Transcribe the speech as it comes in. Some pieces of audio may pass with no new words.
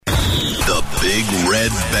The Big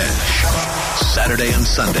Red Bench. Saturday and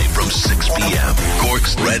Sunday from 6 p.m.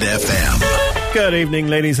 Cork's Red FM. Good evening,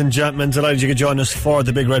 ladies and gentlemen. Delighted you could join us for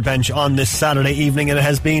the Big Red Bench on this Saturday evening. And it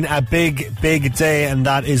has been a big day, and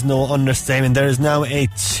that is no understatement. There is now a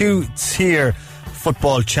two-tier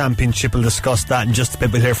football championship. We'll discuss that in just a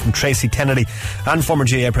bit. We'll hear from Tracey Kennedy and former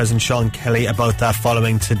GAA President Sean Kelly about that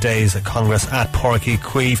following today's Congress at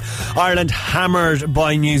Pairc. Ireland hammered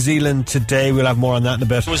by New Zealand today. We'll have more on that in a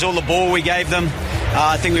bit. It was all the ball we gave them.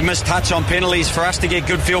 I think we missed touch on penalties for us to get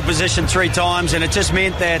good field position 3 times, and it just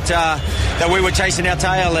meant that we were chasing our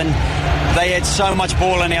tail, and they had so much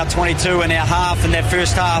ball in our 22 in our half, in that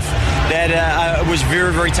first half, that it was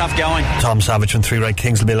very, very tough going. Tom Savage from 3 Right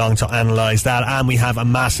Kings will be along to analyse that, and we have a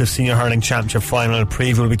massive Senior Hurling Championship final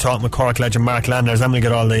preview. We'll be talking with Cork legend Mark Landers, and we'll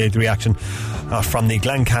get all the reaction from the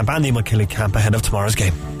Glen camp and the Imokilly camp ahead of tomorrow's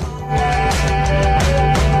game.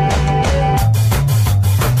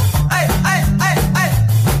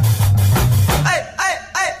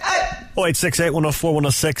 0868 104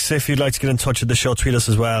 106 if you'd like to get in touch with the show. Tweet us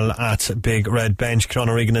as well at Big Red Bench. Kieran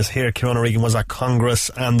O'Regan is here. Kieran O'Regan was at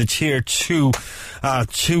Congress, and the tier two football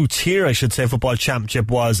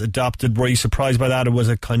championship was adopted. Were you surprised by that, or was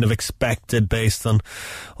it kind of expected based on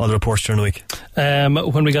all the reports during the week?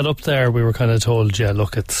 When we got up there, we were kind of told, yeah,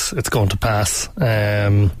 look, it's going to pass.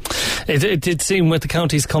 It did seem, with the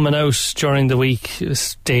counties coming out during the week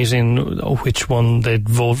stating which way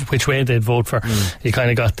they'd vote for, you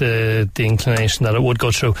kind of got the inclination that it would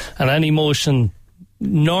go through. And any motion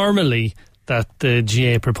normally that the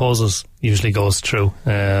GA proposes usually goes through.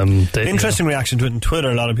 Interesting reaction to it on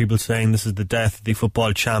Twitter. A lot of people saying this is the death of the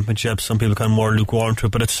football championship. Some people kind of more lukewarm to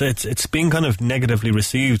it, but it's been kind of negatively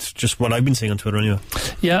received, just what I've been seeing on Twitter anyway.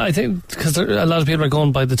 Yeah, I think because a lot of people are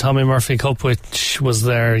going by the Tommy Murphy Cup, which was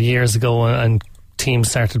there years ago, and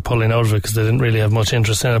teams started pulling out of it because they didn't really have much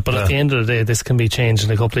interest in it. But at the end of the day, this can be changed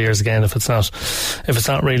in a couple of years again if it's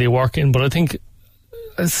not really working. But I think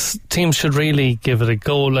teams should really give it a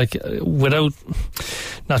go, like, without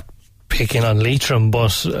not picking on Leitrim,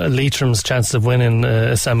 but Leitrim's chances of winning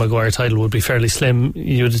a Sam Maguire title would be fairly slim.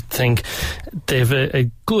 You'd think they've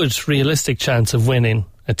a good realistic chance of winning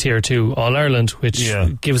a Tier 2 All-Ireland, which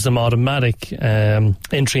gives them automatic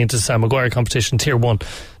entry into Sam Maguire competition Tier 1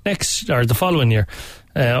 the following year.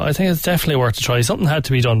 I think it's definitely worth a try. Something had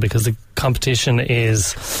to be done because the competition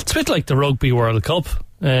it's a bit like the Rugby World Cup.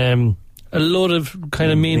 A load of kind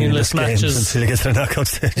of meaningless matches until it gets to the knockout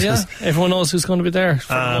stages. Yeah, everyone knows who's going to be there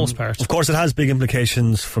for the most part. Of course, it has big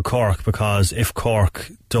implications for Cork, because if Cork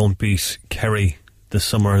don't beat Kerry this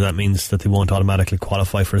summer, that means that they won't automatically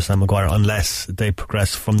qualify for Sam Maguire unless they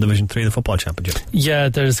progress from Division 3 of the football championship. Yeah,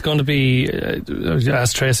 there's going to be,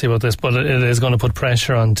 ask Tracey about this, but it is going to put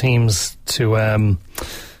pressure on teams to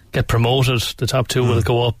get promoted. The top 2 will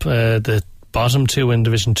go up, the bottom 2 in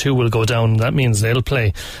Division 2 will go down. That means they'll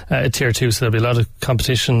play at Tier 2, so there'll be a lot of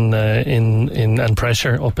competition and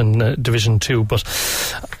pressure up in Division 2, but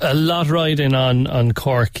a lot riding on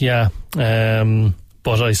Cork,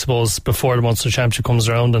 but I suppose before the Munster Championship comes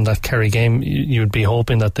around and that Kerry game, you'd be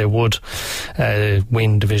hoping that they would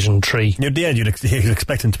win Division 3. You'd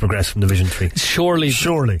expect them to progress from Division 3. Surely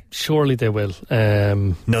they will.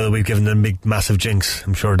 Now that we've given them a big massive jinx,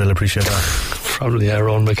 I'm sure they'll appreciate that. Probably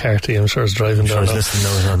Ron McCarthy, I'm sure, is driving down. They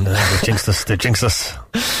jinxed us. They jinxed us.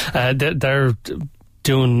 They're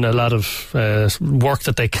doing a lot of work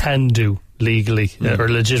that they can do legally or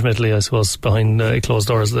legitimately, I suppose, behind closed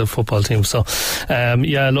doors of the football team. So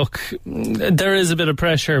look, there is a bit of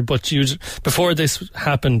pressure, but before this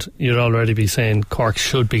happened, you'd already be saying Cork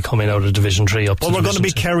should be coming out of Division 3 up to we're going to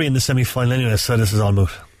beat Kerry in the semi-final anyway, so this is all moot.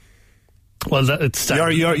 Well, it's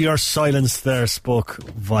your silence there spoke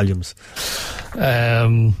volumes. Do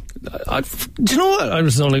you know what? I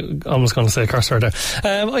was almost going to say a curse word there.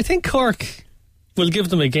 I think Cork will give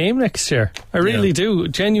them a game next year. I really do.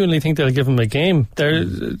 Genuinely think they'll give them a game.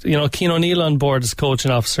 Cian O'Neill on board as coaching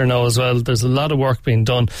officer now as well. There's a lot of work being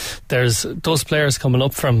done. There's those players coming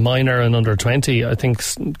up from minor and under 20. I think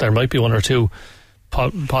there might be 1 or 2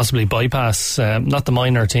 possibly bypass, not the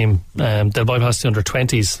minor team, they'll bypass the under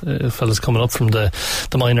 20s fellas coming up from the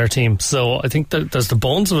minor team. So I think that there's the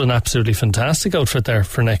bones of an absolutely fantastic outfit there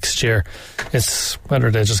for next year. It's whether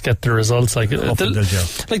they just get the results. Like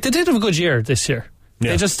they did have a good year this year.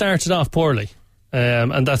 They just started off poorly,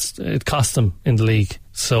 and it cost them in the league.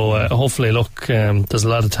 So hopefully, look, there's a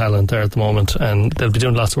lot of talent there at the moment, and they'll be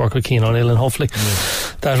doing lots of work with Cian O'Neill, and hopefully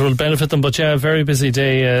that will benefit them. But yeah, very busy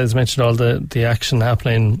day, as mentioned, all the action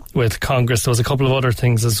happening with Congress. There was a couple of other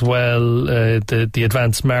things as well. The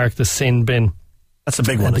advanced mark, the sin bin. That's a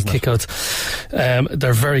big one, and the kickouts.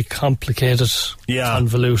 They're very complicated,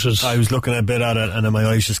 convoluted. I was looking a bit at it and my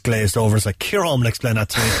eyes just glazed over. It's like, Ciarán will explain that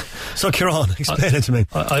to me. So Ciarán, explain it to me.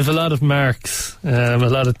 I have a lot of marks, a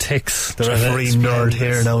lot of ticks. The referee nerd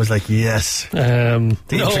here now is like, yes. The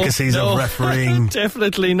intricacies of refereeing.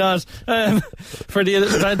 Definitely not. For the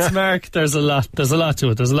advanced mark, there's a lot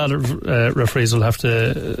to it. There's a lot of referees will have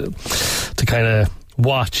to kind of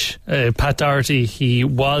watch. Pat Doherty, he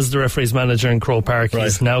was the referees manager in Croke Park. Right.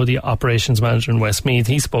 He's now the operations manager in Westmeath.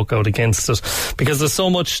 He spoke out against it because there's so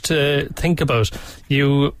much to think about.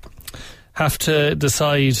 You have to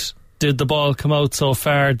decide, did the ball come out so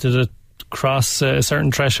far? Did it cross a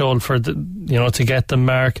certain threshold for to get the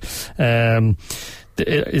mark?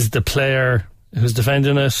 Is the player who's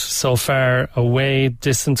defending it so far away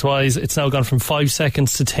distance-wise? It's now gone from 5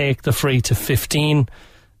 seconds to take the free to 15.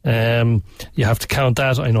 You have to count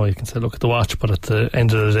that. I know you can say look at the watch, but at the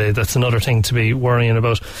end of the day, that's another thing to be worrying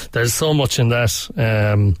about. There's so much in that.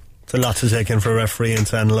 It's a lot to take in for a referee and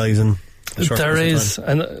to analyse. There is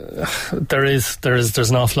an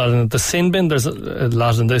awful lot in it. The sin bin, there's a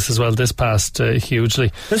lot in this as well. This passed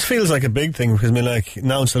hugely. This feels like a big thing because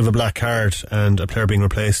now instead of a black card and a player being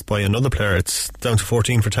replaced by another player, it's down to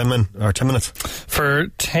 14 for 10 minutes. For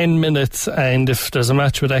 10 minutes, and if there's a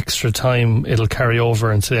match with extra time, it'll carry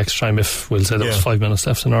over into the extra time if we'll say there was 5 minutes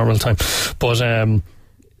left in normal time. But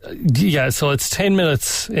so it's 10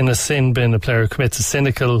 minutes in a sin bin. A player commits a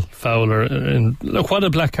cynical foul, look what a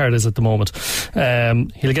black card is at the moment.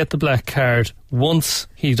 He'll get the black card once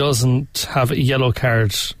he doesn't have a yellow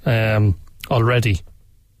card already.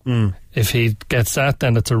 If he gets that,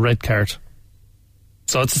 then it's a red card.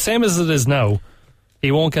 So it's the same as it is now.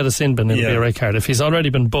 He won't get a sin bin, it'll be a red card. If he's already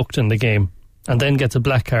been booked in the game and then gets a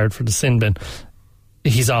black card for the sin bin,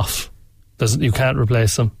 he's off. You can't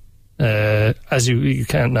replace him. As you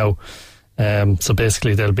can't now. So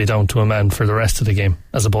basically they'll be down to a man for the rest of the game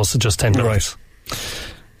as opposed to just 10 minutes.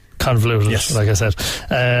 Right. Convoluted, like I said.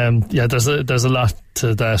 There's a lot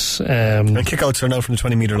to that. And kickouts are now from the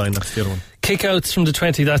 20 metre line. That's the other one. Kickouts from the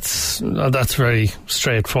 20, that's very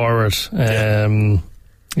straightforward.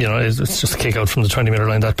 It's just a kick out from the 20 metre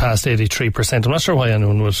line that passed 83%. I'm not sure why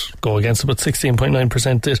anyone would go against it, but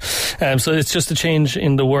 16.9% did. So it's just a change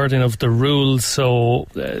in the wording of the rules. So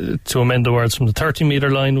to amend the words from the 30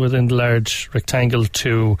 metre line within the large rectangle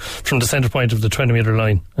to from the centre point of the 20 metre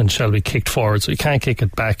line and shall be kicked forward. So you can't kick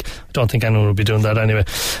it back. I don't think anyone will be doing that anyway.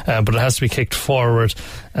 But it has to be kicked forward,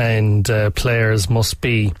 and players must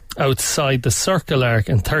be outside the circle arc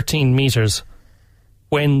and 13 metres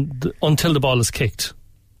until the ball is kicked.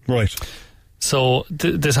 Right. So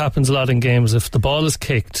this happens a lot in games. If the ball is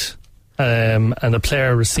kicked and the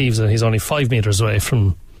player receives it, he's only 5 metres away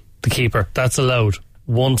from the keeper. That's allowed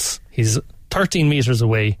once he's 13 metres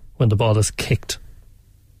away when the ball is kicked.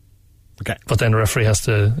 Okay. But then the referee has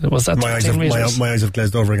to... Was that my eyes have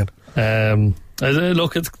glazed over again.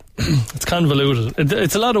 Look, it's convoluted.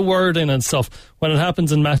 It's a lot of wording and stuff. When it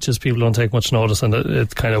happens in matches, people don't take much notice, and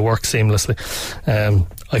it kind of works seamlessly.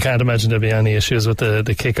 I can't imagine there'll be any issues with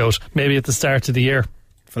the kick out. Maybe at the start of the year,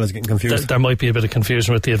 fellas getting confused. There might be a bit of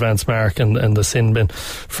confusion with the advanced mark and the sin bin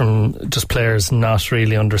from just players not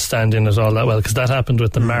really understanding it all that well, because that happened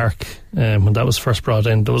with the mark when that was first brought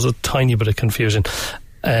in. There was a tiny bit of confusion.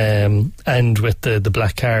 And with the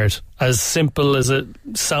black card, as simple as it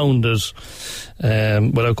sounded,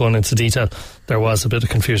 without going into detail, there was a bit of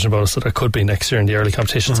confusion about it, so there could be next year in the early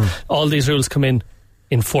competitions. All these rules come in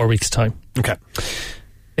 4 weeks' time. Okay.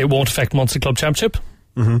 It won't affect Munster Club Championship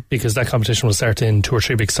because that competition will start in 2 or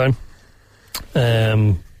 3 weeks' time.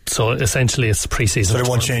 So essentially it's pre-season. So they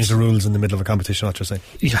won't change the rules in the middle of a competition, what you're saying?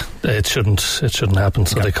 Yeah, it shouldn't happen.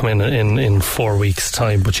 So they come in 4 weeks'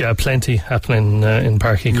 time. But yeah, plenty happening in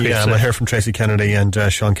Pairc. Yeah, I heard from Tracey Kennedy and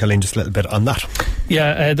Sean Kelly just a little bit on that.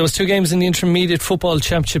 Yeah, there was 2 games in the Intermediate Football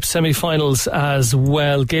Championship semi-finals as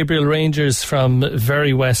well. Gabriel Rangers from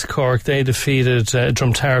Very West Cork, they defeated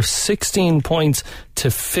Drumtar 16 points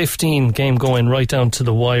to 15, game going right down to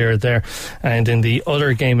the wire there. And in the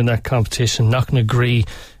other game in that competition, Knocknagree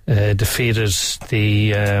defeated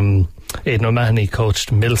the Aidan O'Mahony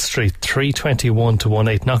coached Mill Street 321 to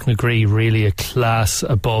 18. Knocknagree really a class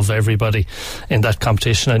above everybody in that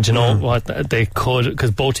competition, and you know what, they could,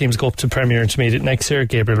 because both teams go up to Premier Intermediate next year,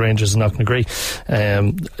 Gabriel Rangers and Knocknagree.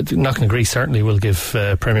 Knocknagree certainly will give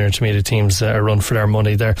Premier Intermediate teams a run for their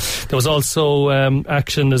money there. There was also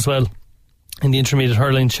action as well In the Intermediate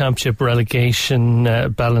Hurling Championship relegation,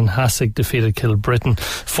 Ballinhassig defeated Kilbrittain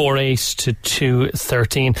 4-8 to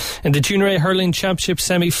 2-13. In the Junior A Hurling Championship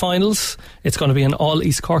semi-finals, it's going to be an all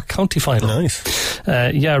East Cork County final. Nice.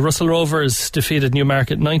 Russell Rovers defeated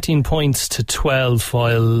Newmarket 19 points to 12,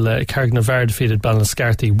 while Carricknavar defeated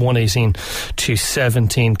Ballinascarthy 118 to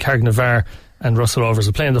 17. Carricknavar and Russell Rovers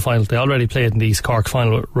will play in the final. They already played in the East Cork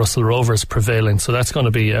final with Russell Rovers prevailing, so that's going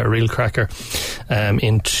to be a real cracker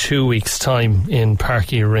in 2 weeks' time in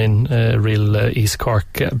Pairc Rin, real East Cork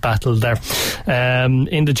battle there.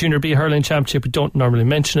 In the Junior B Hurling Championship, we don't normally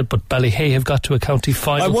mention it, but Ballyhay have got to a county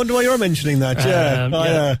final. I wonder why you're mentioning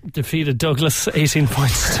that. Defeated Douglas 18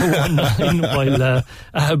 points to 1-9,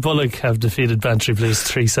 while Bullock have defeated Bantry Blues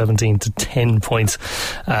 3-17 to 10 points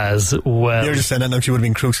as well. You're just saying that now. She would have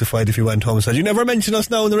been crucified if you went home and said, you never mention us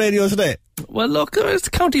now on the radio today. Well, look, it's the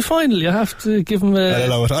county final. You have to give them a...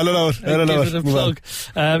 I'll allow it. A plug.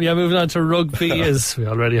 Moving on to rugby, as we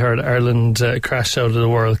already heard, Ireland crashed out of the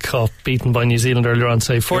World Cup, beaten by New Zealand earlier on,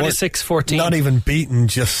 say 46-14. Not even beaten,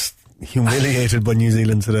 just humiliated by New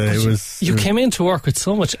Zealand today. You came into work with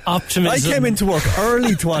so much optimism. I came into work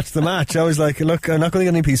early to watch the match. I was like, look, I'm not going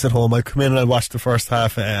to get any peace at home. I'll come in and I'll watch the first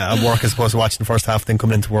half at work as opposed to watching the first half, then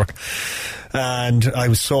come into work. And I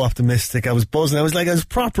was so optimistic. I was buzzing. I was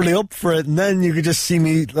properly up for it. And then you could just see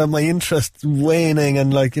me, my interest waning and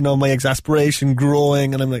my exasperation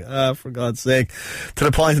growing. And I'm like, for God's sake. To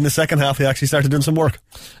the point in the second half, I actually started doing some work.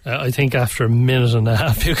 I think after a minute and a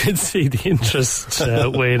half, you could see the interest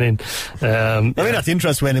waning. Not the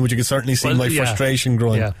interest waning, but you could certainly see my frustration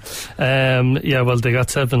growing. Well, they got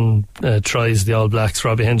 7 tries, the All Blacks.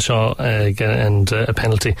 Robbie Henshaw and a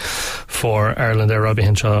penalty for Ireland there. Robbie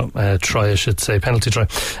Henshaw try, penalty try.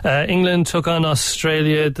 England took on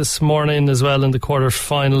Australia this morning as well in the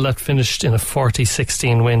quarter-final. That finished in a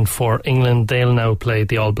 40-16 win for England. They'll now play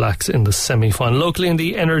the All Blacks in the semi-final. Locally in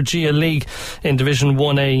the Energia League in Division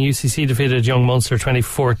 1A, UCC defeated Young Munster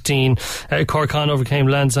 2014. Cork County overcame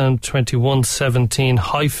Lansdowne 21-17.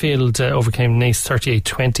 Highfield overcame Naas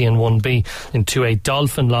 38-20 in 1B. In 2A,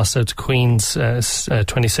 Dolphin lost out to Queens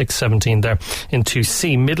 26-17 there in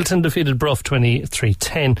 2C. Middleton defeated Brough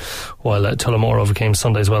 23-10, while Tullamore overcame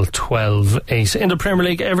Sunday as well 12-8. In the Premier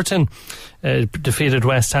League, Everton defeated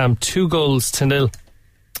West Ham 2-0.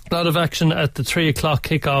 A lot of action at the 3 o'clock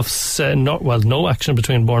kickoffs. No action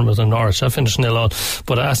between Bournemouth and Norwich. That finished 0-0.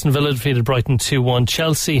 But Aston Villa defeated Brighton 2-1.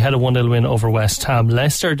 Chelsea had a 1-0 win over West Ham.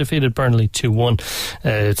 Leicester defeated Burnley 2-1.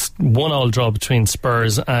 It's 1-1 draw between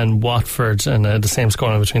Spurs and Watford, and the same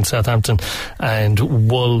scoring between Southampton and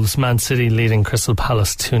Wolves. Man City leading Crystal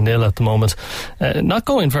Palace 2-0 at the moment. Not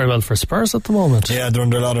going very well for Spurs at the moment. Yeah, they're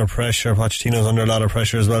under a lot of pressure. Pochettino's under a lot of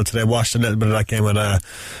pressure as well today. Watched a little bit of that game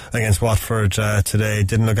against Watford today.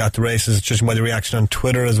 Didn't look at the races, judging by the reaction on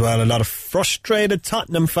Twitter as well. A lot of frustrated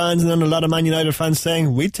Tottenham fans and then a lot of Man United fans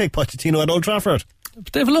saying we'd take Pochettino at Old Trafford.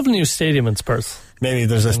 But they have a lovely new stadium in Spurs. Maybe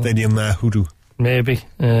there's a stadium hoodoo. Maybe.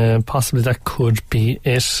 Possibly that could be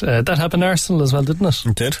it. That happened to Arsenal as well, didn't it?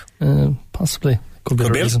 It did. Possibly. Could be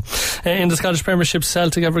the reason. In the Scottish Premiership,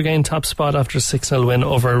 Celtic have regained top spot after a 6-0 win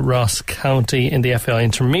over Ross County. In the FAI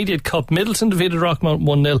Intermediate Cup, Middleton defeated Rockmount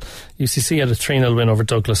 1-0. UCC had a 3-0 win over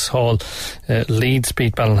Douglas Hall. Leeds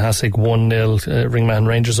beat Ballinhassig 1-0. Ringman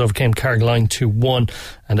Rangers overcame Carrickline 2-1.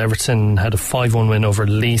 And Everton had a 5-1 win over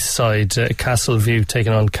Lee's side. Castleview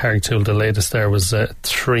taking on Carricktool. The latest there was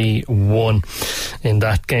 3-1 in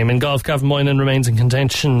that game. In golf, Gavin Moynihan remains in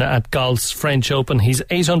contention at golf's French Open. He's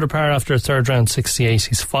 8 under par after a third round 68.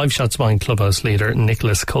 He's 5 shots behind clubhouse leader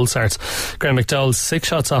Nicholas Colsaerts. Graham McDowell 6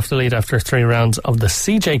 shots off the lead after 3 rounds of the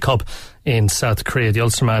CJ Cup in South Korea. The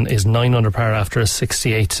Ulsterman is 9 under par after a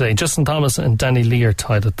 68 today. Justin Thomas and Danny Lee are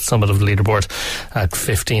tied at the summit of the leaderboard at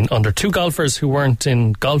 15 under. 2 golfers who weren't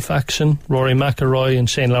in golf action, Rory McIlroy and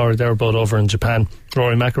Shane Lowry, they were both over in Japan.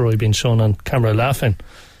 Rory McIlroy being shown on camera laughing.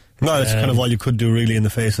 No, that's kind of all you could do really in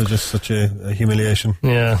the face of just such a humiliation.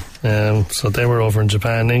 Yeah, so they were over in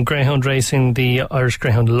Japan. In Greyhound racing, the Irish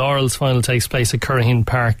Greyhound Laurels final takes place at Curraheen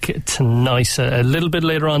Park tonight, a little bit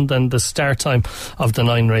later on than the start time of the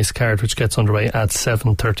 9 race card, which gets underway at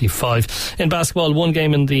 7:35. In basketball, 1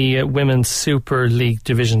 game in the Women's Super League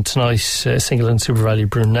division tonight. Singleton Super Valley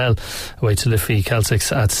Brunel away to Liffey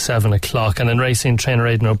Celtics at 7 o'clock. And in racing, trainer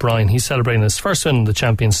Aidan O'Brien, he's celebrating his first win in the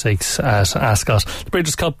Champions Stakes at Ascot. The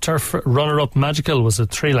Breeders' Cup Turf runner-up Magical was a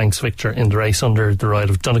 3-lengths victor in the race under the ride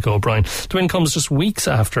of Donncha O'Brien. The win comes just weeks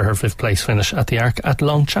after her 5th place finish at the Arc at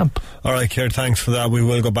Longchamp. Alright, Ciara, thanks for that. We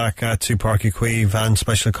will go back to Pairc Van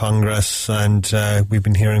Special Congress, and we've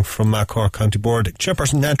been hearing from Cork County Board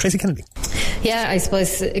chairperson Tracey Kennedy. Yeah, I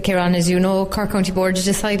suppose, Kieran, as you know, Cork County Board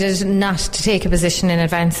decided not to take a position in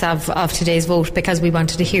advance of today's vote because we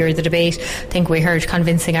wanted to hear the debate. I think we heard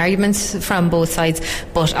convincing arguments from both sides,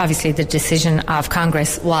 but obviously the decision of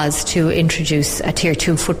Congress was to introduce a Tier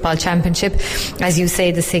 2 football championship. As you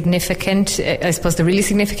say, the really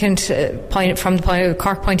significant point from the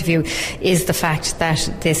Cork point of view is the fact that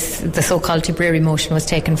the so-called Tipperary motion was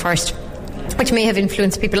taken first, which may have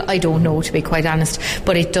influenced people, I don't know, to be quite honest,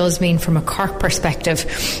 but it does mean from a Cork perspective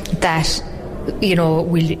that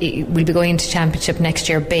we'll be going into championship next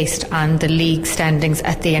year based on the league standings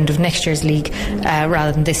at the end of next year's league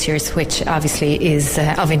rather than this year's, which obviously is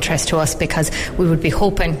of interest to us because we would be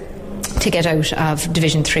hoping to get out of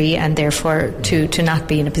Division 3 and therefore to not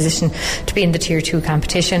be in a position to be in the Tier 2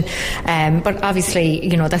 competition. But obviously,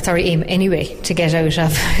 that's our aim anyway, to get out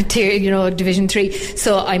of Division 3.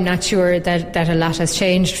 So I'm not sure that a lot has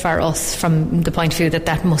changed for us from the point of view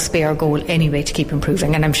that must be our goal anyway, to keep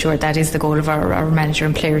improving. And I'm sure that is the goal of our manager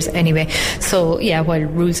and players anyway. So yeah, while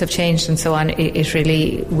rules have changed and so on, it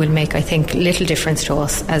really will make, I think, little difference to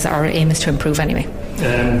us, as our aim is to improve anyway.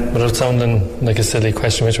 Without sounding like a silly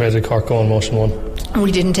question, which way did Cork go on motion 1?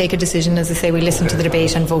 We didn't take a decision, as I say. We listened to the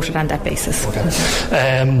debate and voted on that basis.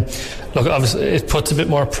 Okay. Look, obviously it puts a bit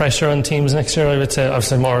more pressure on teams next year, I would say.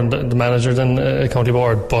 Obviously more on the manager than County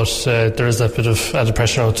Board, but there is that bit of added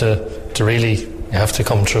pressure now to really have to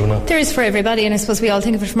come through now. There is for everybody, and I suppose we all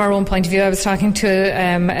think of it from our own point of view. I was talking to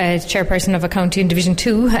a chairperson of a county in Division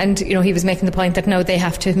 2, and he was making the point that now they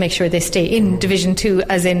have to make sure they stay in Division 2,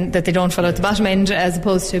 as in that they don't fall out the bottom end as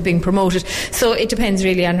opposed to being promoted. So it depends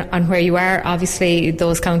really on where you are. Obviously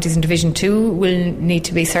those counties in Division 2 will need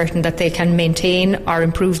to be certain that they can maintain or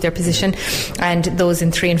improve their position, and those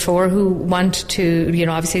in 3 and 4 who want to,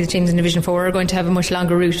 obviously the teams in Division 4 are going to have a much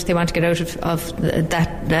longer route if they want to get out of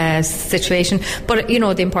that situation. But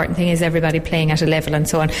the important thing is everybody playing at a level and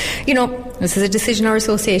so on. This is a decision our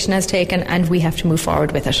association has taken, and we have to move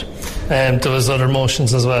forward with it. There was other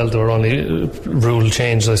motions as well. There were only rule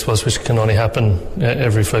changes, I suppose, which can only happen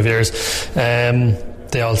every 5 years.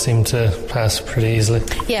 They all seem to pass pretty easily.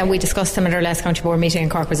 Yeah, we discussed them at our last County Board meeting,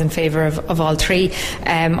 and Cork was in favour of all 3.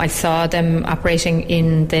 I saw them operating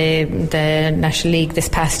in the National League this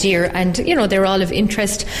past year, and they're all of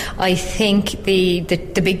interest. I think the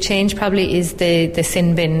big change probably is the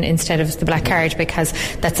sin bin instead of the black card, because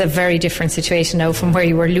that's a very different situation now from where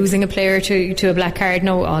you were losing a player to a black card,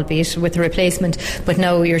 no, albeit with a replacement, but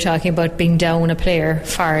now you're talking about being down a player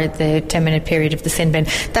for the 10-minute period of the sin bin.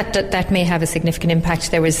 That may have a significant impact.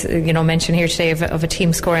 There was mention here today of a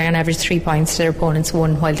team scoring on average 3 points to their opponent's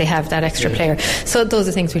 1 while they have that extra player. So those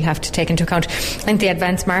are things we'll have to take into account. I think the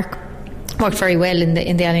advance mark worked very well in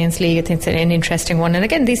the Alliance League. I think it's an interesting one, and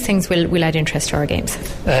again these things will add interest to our games.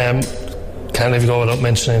 Can't even go without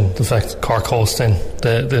mentioning the fact that Cork hosting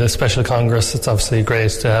the special congress. It's obviously great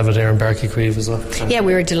to have it here in Pairc as well. Yeah,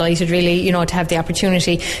 we were delighted really, to have the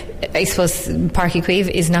opportunity. I suppose Pairc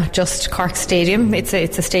is not just Cork Stadium, it's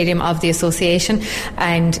a stadium of the association,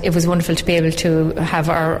 and it was wonderful to be able to have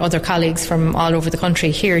our other colleagues from all over the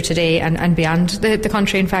country here today and beyond the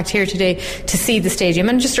country, in fact, here today to see the stadium,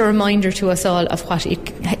 and just a reminder to us all of what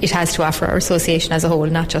it has to offer our association as a whole,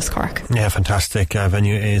 not just Cork. Yeah, fantastic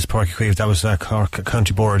venue is Pairc. That was Cork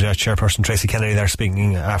County Board chairperson Tracey Kennedy there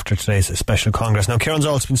speaking after today's special congress. Now, Kieran's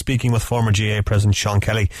also been speaking with former GA President Sean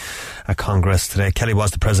Kelly at Congress today. Kelly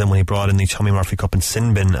was the president when he brought in the Tommy Murphy Cup in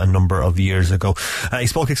Sinbin a number of years ago. He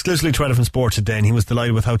spoke exclusively to Relevant Sport today, and he was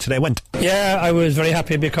delighted with how today went. Yeah, I was very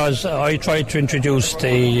happy because I tried to introduce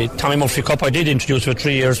the Tommy Murphy Cup. I did introduce it for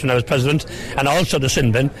 3 years when I was president, and also the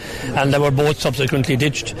Sinbin, and they were both subsequently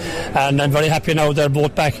ditched, and I'm very happy now they're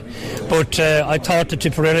both back. But I thought the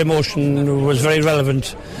Tipperary motion was very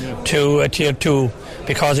relevant to a Tier 2,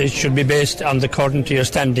 because it should be based on the current year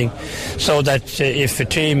standing, so that if a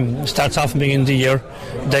team starts off beginning of the year,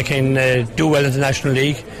 they can do well in the National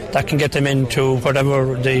League. That can get them into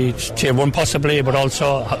whatever the Tier 1 possibly, but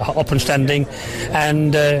also up in standing,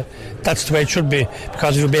 and that's the way it should be,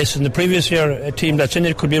 because if you base it in the previous year, a team that's in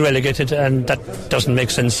it could be relegated, and that doesn't make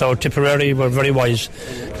sense. So Tipperary were very wise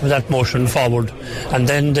with that motion forward. And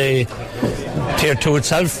then the Tier 2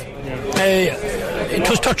 itself, it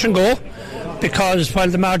was touch and go, because while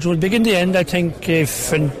the margin was big in the end, I think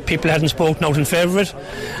if people hadn't spoken out in favour of it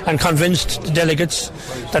and convinced the delegates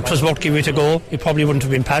that was worth giving it a go, it probably wouldn't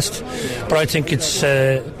have been passed. But I think it's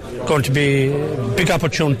going to be a big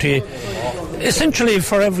opportunity, essentially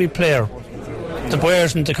for every player that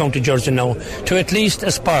wears in the county jersey now, to at least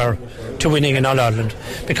aspire to winning in All-Ireland,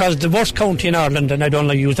 because the worst county in Ireland, and I don't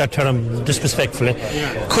like to use that term disrespectfully,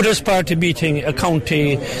 could aspire to beating a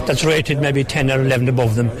county that's rated maybe 10 or 11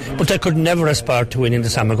 above them, but they could never aspire to winning the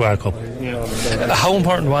Sam Maguire Cup. How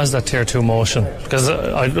important was that Tier 2 motion? Because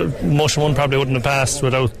motion 1 probably wouldn't have passed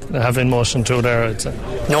without having motion 2 there, I'd say.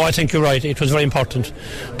 No, I think you're right. It was very important,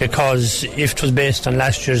 because if it was based on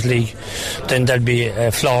last year's league, then there'd be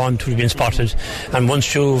a flaw and it would have been spotted. And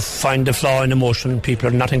once you find the flaw in a motion, people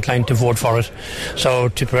are not inclined to vote for it. So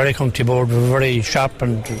Tipperary County Board were very sharp,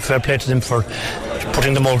 and fair play to them for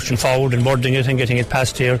putting the motion forward and wording it and getting it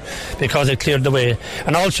passed here, because it cleared the way.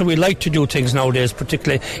 And also we like to do things nowadays,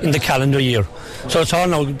 particularly in the calendar year. So it's all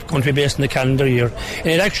now going to be based on the calendar year. And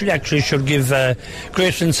it actually should give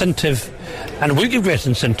greater incentive, and will give great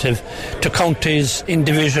incentive to counties in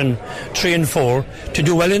Division 3 and 4 to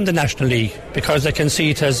do well in the National League, because they can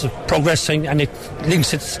see it as progressing, and it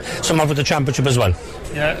links it somewhat with the Championship as well.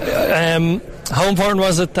 Yeah. How important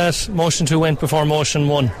was it that motion 2 went before motion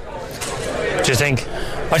 1, do you think?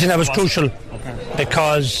 I think that was crucial,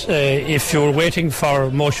 because if you were waiting for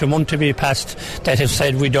motion 1 to be passed, they'd have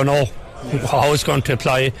said, we don't know how it's going to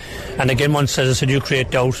apply, and again, once as I said, you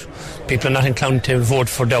create doubt, people are not inclined to vote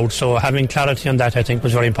for doubt. So having clarity on that, I think,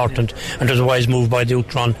 was very important, and it was a wise move by the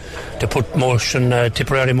Outron to put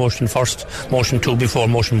Tipperary motion first, motion 2 before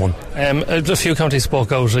motion 1. A few counties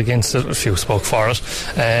spoke out against it, a few spoke for it.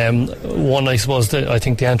 One, I suppose, I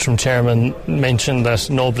think the interim chairman mentioned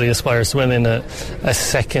that nobody aspires to winning a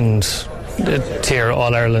second tier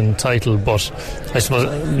All-Ireland title, but I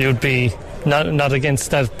suppose you'd be not against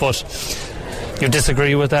that, but you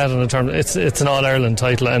disagree with that in a term. It's an All-Ireland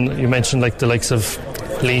title, and you mentioned like the likes of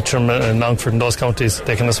Leitrim and Longford and those counties,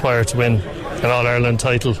 they can aspire to win an All-Ireland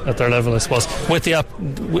title at their level, I suppose.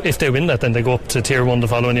 If they win that, then they go up to Tier 1 the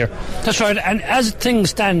following year. That's right, and as things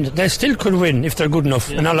stand, they still could win if they're good enough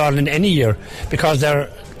in All-Ireland any year, because the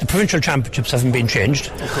provincial championships haven't been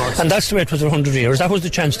changed, and that's the way it was for 100 years. That was the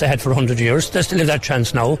chance they had for 100 years. They still have that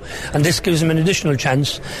chance now, and this gives them an additional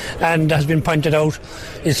chance, and has been pointed out,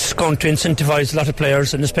 it's going to incentivise a lot of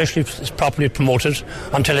players, and especially if it's properly promoted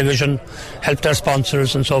on television, help their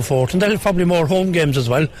sponsors and so forth, and they'll have probably more home games as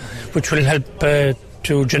well, which will help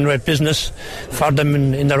to generate business for them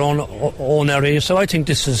in their own area. So I think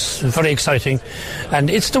this is very exciting, and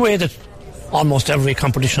it's the way that almost every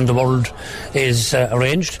competition in the world is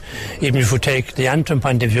arranged. Even if we take the Antrim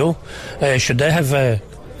point of view, should they have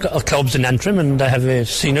clubs in Antrim, and they have a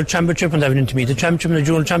senior championship, and they have an intermediate championship and a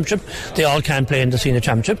junior championship, they all can play in the senior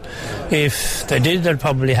championship. If they did, they'd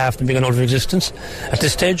probably have to be out of existence at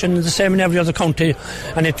this stage, and the same in every other county,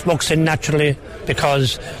 and it works in naturally,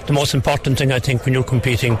 because the most important thing, I think, when you're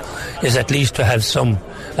competing is at least to have some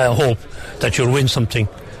hope that you'll win something,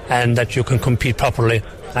 and that you can compete properly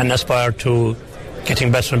and aspire to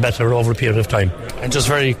getting better and better over a period of time. And just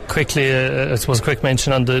very quickly, I suppose a quick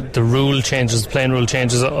mention on the rule changes, the playing rule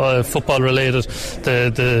changes, football related,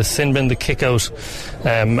 the sin bin, the kick out,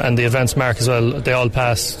 and the advanced mark as well, they all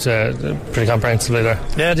passed pretty comprehensively there.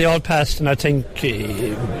 Yeah, they all passed, and I think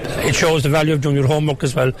it shows the value of doing your homework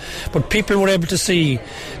as well. But people were able to see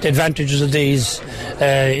the advantages of these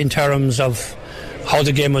in terms of how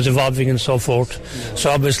the game was evolving and so forth.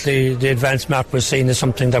 So obviously the advanced mark was seen as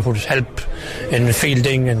something that would help in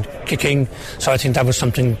fielding and kicking, so I think that was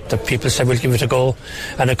something that people said, we'll give it a go.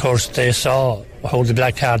 And of course they saw how the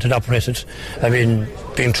black card had operated. I mean,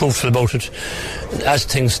 being truthful about it, as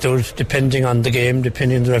things stood, depending on the game,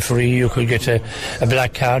 depending on the referee, you could get a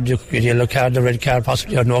black card, you could get a yellow card, a red card,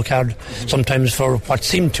 possibly or no card, sometimes for what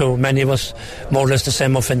seemed to many of us more or less the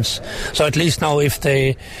same offence. So at least now, if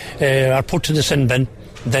they are put to the sin bin,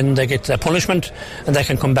 then they get a punishment and they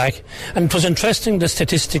can come back. And it was interesting, the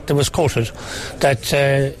statistic that was quoted, that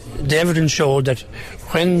the evidence showed that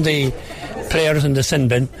when the players in the sin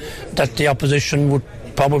bin, that the opposition would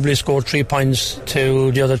probably score 3 points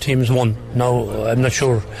to the other team's 1. Now, I'm not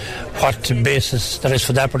sure what basis there is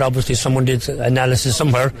for that, but obviously someone did analysis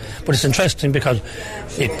somewhere. But it's interesting because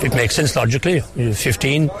it makes sense logically.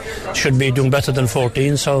 15 should be doing better than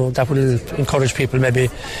 14, so that will encourage people maybe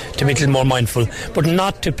to be a little more mindful, but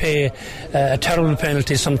not to pay a terrible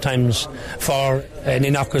penalty sometimes for an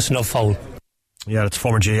innocuous enough foul. Yeah, it's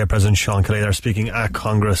former GAA President Sean Kelly there speaking at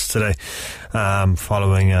Congress today,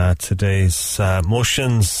 following today's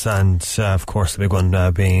motions, and of course the big one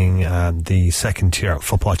being the second tier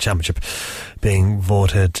football championship being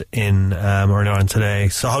voted in earlier on today.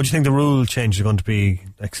 So how do you think the rule change is going to be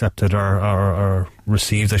accepted or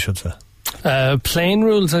received, I should say? Playing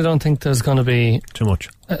rules, I don't think there's going to be too much.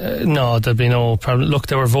 No, there'll be no problem. Look,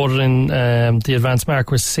 they were voted in. The advance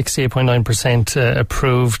mark was 68.9%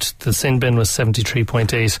 approved. The sin bin was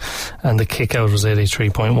 73.8%, and the kick out was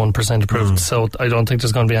 83.1% approved. So I don't think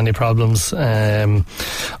there's going to be any problems.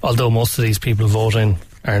 Although most of these people voting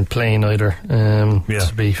aren't playing either.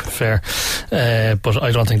 To be fair, but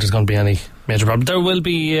I don't think there's going to be any major problem. There will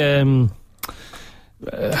be.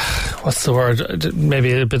 What's the word?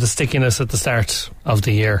 Maybe a bit of stickiness at the start of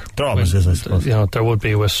the year. There always is, I suppose. There would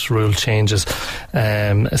be with rule changes.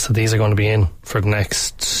 So these are going to be in for the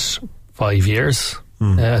next 5 years.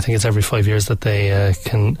 I think it's every 5 years that they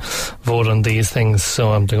can vote on these things. So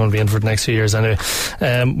they're going to be in for the next few years anyway.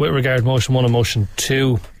 With regard to motion 1 and motion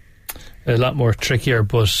 2, a lot more trickier,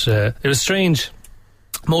 but it was strange.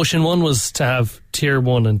 Motion 1 was to have tier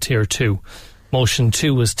 1 and tier 2. Motion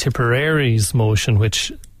 2 was Tipperary's motion,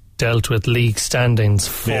 which dealt with league standings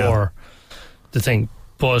for the thing.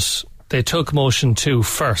 But they took motion 2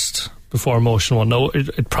 first before motion 1. No,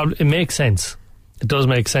 it makes sense. It does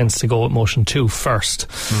make sense to go with motion 2 first.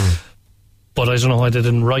 But I don't know why they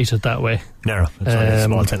didn't write it that way. No, it's only a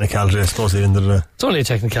small technicality, I suppose, at the end of the day. It's only a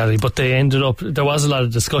technicality, but they ended up... There was a lot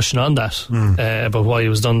of discussion on that, about why it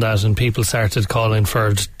was done that, and people started calling for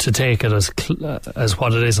it to take it as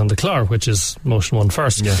what it is on the clár, which is motion 1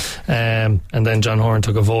 first. And then John Horan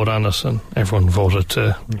took a vote on it, and everyone voted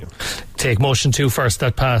to take motion 2 first.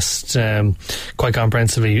 That passed quite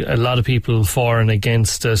comprehensively. A lot of people for and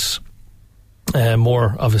against it.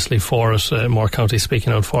 More obviously for it, more counties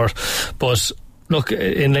speaking out for it. But look,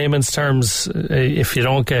 in layman's terms, if you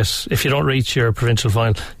don't reach your provincial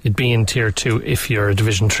final, you'd be in tier 2 if you're a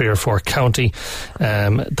Division 3 or 4 county.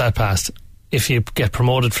 That passed. If you get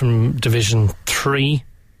promoted from Division 3,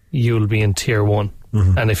 you'll be in tier 1.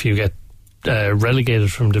 And if you get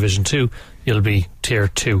relegated from Division 2, you'll be tier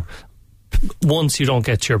 2 once you don't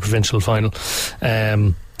get to your provincial final.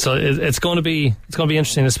 So it's going to be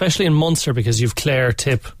interesting, especially in Munster, because you've Clare,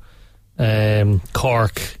 Tip,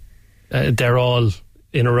 Cork. They're all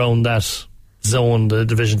in around that zone, the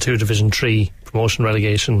Division 2, Division 3 promotion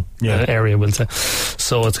relegation area, we'll say.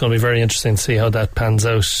 So it's going to be very interesting to see how that pans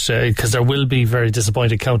out, because there will be very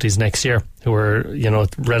disappointed counties next year who are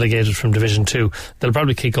relegated from Division 2. They'll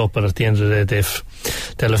probably kick up, but at the end of the day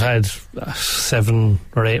they'll have had 7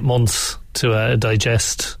 or 8 months to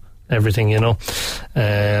digest everything,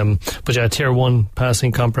 but tier 1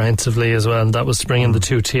 passing comprehensively as well, and that was to bring in the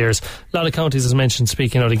 2 tiers. A lot of counties, as mentioned,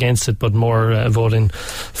 speaking out against it, but more voting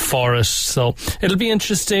for it. So it'll be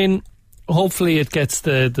interesting. Hopefully it gets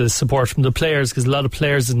the support from the players, because a lot of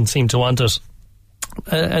players didn't seem to want it,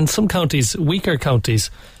 and some counties, weaker counties,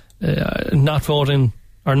 not voting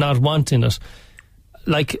or not wanting it.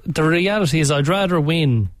 Like, the reality is, I'd rather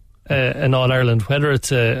win in All-Ireland, whether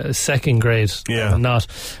it's a second grade or not.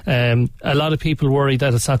 A lot of people worry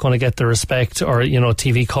that it's not going to get the respect or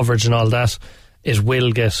TV coverage and all that. It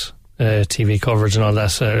will get TV coverage and all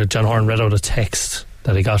that. John Horan read out a text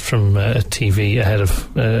that he got from TV ahead of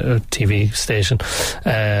a TV station,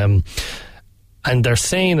 and they're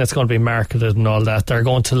saying it's going to be marketed and all that. They're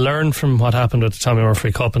going to learn from what happened with the Tommy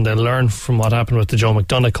Murphy Cup, and they'll learn from what happened with the Joe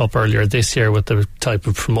McDonagh Cup earlier this year with the type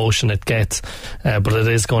of promotion it gets. But it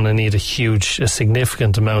is going to need a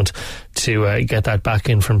significant amount to get that back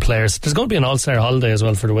in from players. There's going to be an all-star holiday as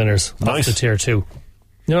well for the winners of the tier 2.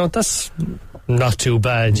 That's not too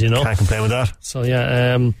bad, Can't complain with that. So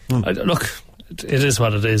look, it is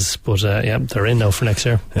what it is, but they're in now for next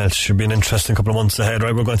year. Yeah, it should be an interesting couple of months ahead.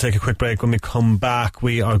 Right, we're going to take a quick break. When we come back,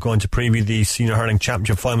 we are going to preview the Senior Hurling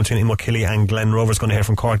Championship final between Imokilly and Glen Rovers. Going to hear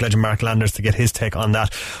from Cork legend Mark Landers to get his take on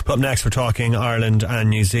that. But up next, we're talking Ireland and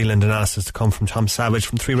New Zealand, analysis to come from Tom Savage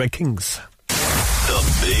from 3 Red Kings. The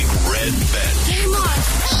Big Red Bench,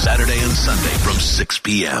 Saturday and Sunday from 6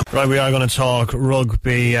 p.m. Right, we are going to talk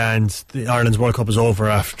rugby, and the Ireland's World Cup is over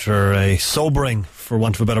after a sobering, for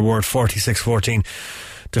want of a better word, 46-14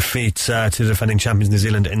 defeat to the defending champions New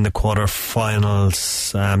Zealand in the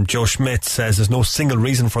quarter-finals. Joe Schmidt says there's no single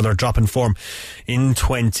reason for their drop in form in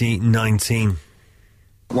 2019.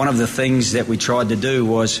 One of the things that we tried to do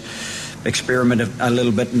was experiment a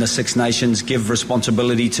little bit in the Six Nations, give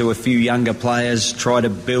responsibility to a few younger players, try to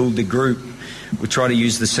build the group. We try to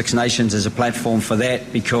use the Six Nations as a platform for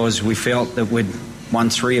that, because we felt that we'd won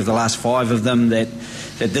 3 of the last 5 of them, that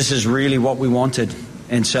this is really what we wanted.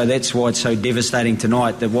 And so that's why it's so devastating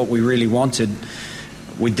tonight, that what we really wanted,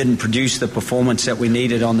 we didn't produce the performance that we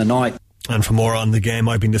needed on the night. And for more on the game,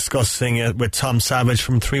 I've been discussing it with Tom Savage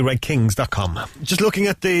from 3redkings.com. Just looking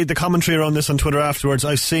at the commentary around this on Twitter afterwards,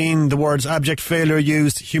 I've seen the words abject failure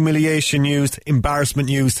used, humiliation used, embarrassment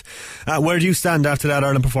used. Where do you stand after that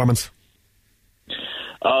Ireland performance?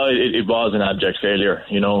 It was an abject failure.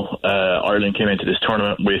 Ireland came into this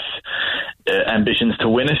tournament with ambitions to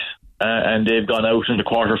win it, and they've gone out in the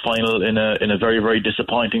quarter-final in a very, very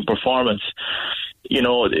disappointing performance.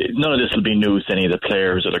 None of this will be news to any of the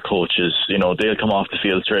players or the coaches. They'll come off the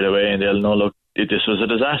field straight away and they'll know, look, this was a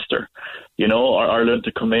disaster. Ireland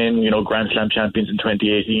to come in, Grand Slam champions in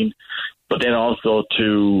 2018, but then also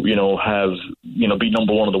to, have, be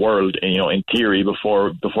number one in the world, in theory,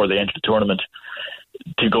 before they enter the tournament.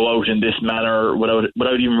 To go out in this manner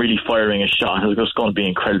without even really firing a shot is just going to be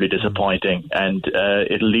incredibly disappointing, and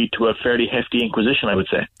it'll lead to a fairly hefty inquisition, I would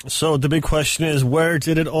say. So the big question is, where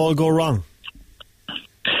did it all go wrong?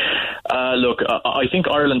 Look, I think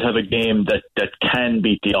Ireland have a game that can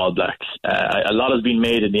beat the All Blacks. A lot has been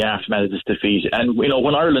made in the aftermath of this defeat, and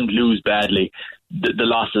when Ireland lose badly, the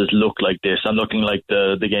losses look like this. I'm looking like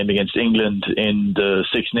the game against England in the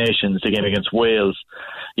Six Nations, the game against Wales.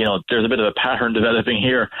 There's a bit of a pattern developing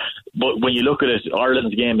here. But when you look at it,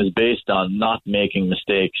 Ireland's game is based on not making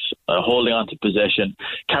mistakes, holding on to possession,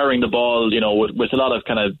 carrying the ball, with a lot of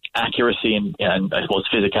kind of accuracy and I suppose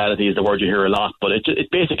physicality is the word you hear a lot. But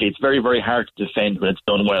it's very, very hard to defend when it's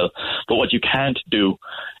done well. But what you can't do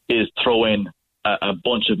is throw in a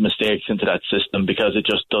bunch of mistakes into that system, because it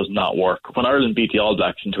just does not work. When Ireland beat the All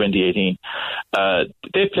Blacks in 2018,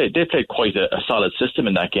 they played quite a solid system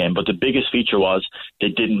in that game, but the biggest feature was they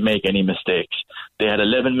didn't make any mistakes. They had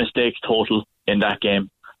 11 mistakes total in that game.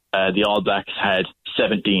 The All Blacks had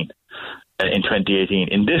 17 in 2018.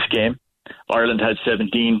 In this game, Ireland had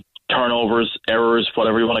 17 turnovers, errors,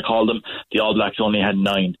 whatever you want to call them. The All Blacks only had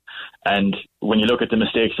 9. And when you look at the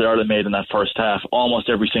mistakes that Ireland made in that first half, almost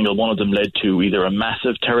every single one of them led to either a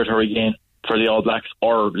massive territory gain for the All Blacks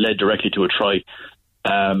or led directly to a try.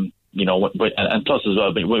 And plus as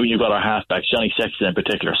well, when you've got our halfbacks, Johnny Sexton in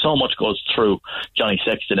particular, so much goes through Johnny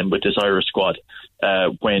Sexton and with this Irish squad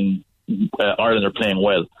when Ireland are playing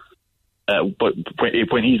well. But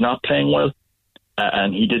when he's not playing well,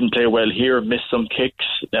 and he didn't play well here, missed some kicks,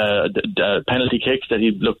 penalty kicks that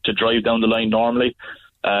he'd look to drive down the line normally.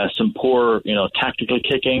 Some poor, tactical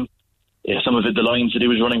kicking. Some of the lines that he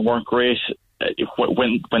was running weren't great.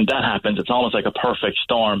 When that happens, it's almost like a perfect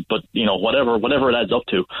storm. But whatever it adds up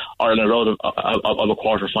to, Ireland are out of a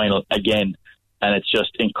quarter final again, and it's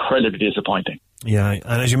just incredibly disappointing. Yeah,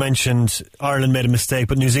 and as you mentioned, Ireland made a mistake,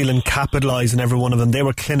 but New Zealand capitalised on every one of them. They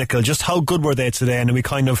were clinical. Just how good were they today? And are we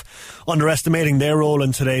kind of underestimating their role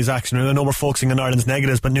in today's action? I know we're focusing on Ireland's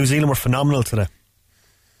negatives, but New Zealand were phenomenal today.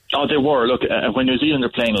 Oh, they were. Look, when New Zealand are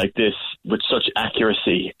playing like this with such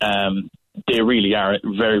accuracy, they really are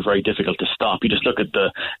very, very difficult to stop. You just look at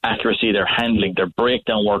the accuracy, their handling, their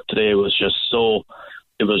breakdown work today was just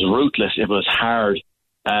it was ruthless, it was hard.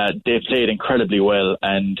 They played incredibly well,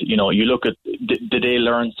 and you look at, did they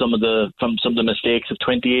learn from some of the mistakes of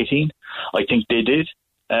 2018? I think they did.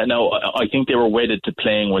 No, I think they were wedded to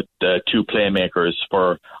playing with two playmakers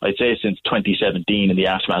for, I'd say, since 2017 in the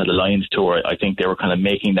aftermath of the Lions tour. I think they were kind of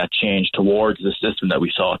making that change towards the system that we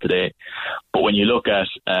saw today. But when you look at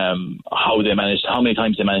how many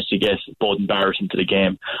times they managed to get Bowden Barrett into the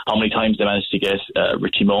game, how many times they managed to get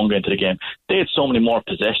Richie Monga into the game, they had so many more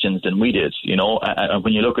possessions than we did. And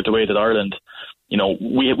when you look at the way that Ireland,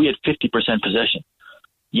 we had 50% possession.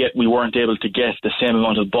 Yet we weren't able to get the same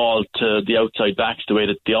amount of ball to the outside backs the way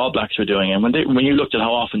that the All Blacks were doing. And when you looked at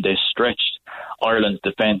how often they stretched Ireland's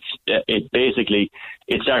defence,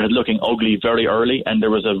 it started looking ugly very early, and there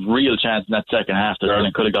was a real chance in that second half that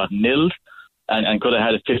Ireland could have got nilled and could have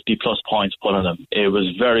had 50-plus points put on them. It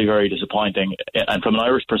was very, very disappointing. And from an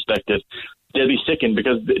Irish perspective, they'll be sickened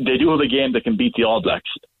because they do have a game that can beat the All Blacks.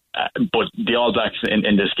 But the All Blacks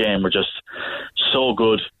in this game were just so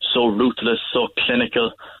good, so ruthless, so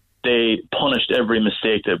clinical. They punished every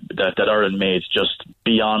mistake that Ireland made just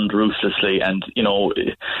beyond ruthlessly. And,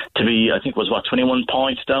 to be, I think, was 21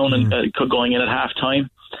 points down and going in at half time.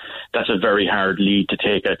 That's a very hard lead to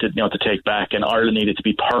take back, and Ireland needed to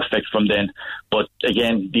be perfect from then. But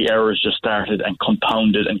again, the errors just started and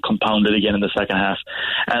compounded again in the second half.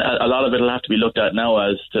 And a lot of it will have to be looked at now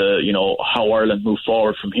as to, how Ireland move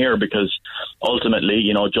forward from here, because ultimately,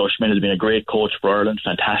 Joe Schmidt has been a great coach for Ireland,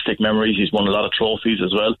 fantastic memories. He's won a lot of trophies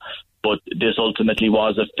as well. But this ultimately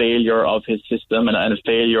was a failure of his system and a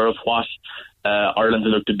failure of what Ireland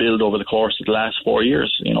had looked to build over the course of the last 4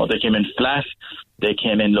 years. They came in flat. They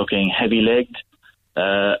came in looking heavy-legged,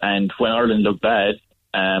 and when Ireland looked bad,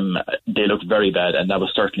 they looked very bad, and that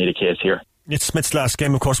was certainly the case here. It's Smith's last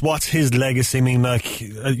game, of course. What's his legacy? I mean,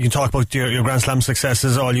 you can talk about your Grand Slam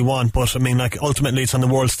successes all you want, but I mean, ultimately it's on the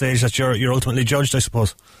world stage that you're ultimately judged, I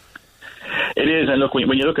suppose. It is, and look, when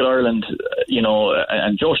you look at Ireland,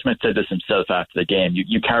 and Joe Schmidt said this himself after the game,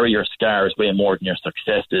 you carry your scars way more than your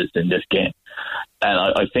successes in this game. And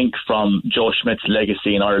I think from Joe Schmidt's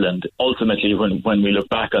legacy in Ireland, ultimately when we look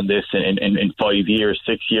back on this in 5 years,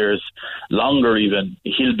 6 years, longer even,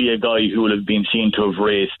 he'll be a guy who will have been seen to have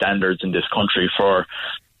raised standards in this country for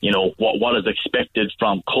what is expected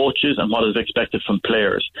from coaches and what is expected from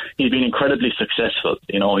players. He's been incredibly successful.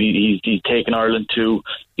 He's taken Ireland to,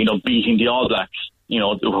 beating the All Blacks.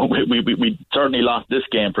 We certainly lost this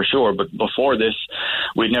game for sure, but before this,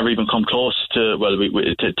 we'd never even come close to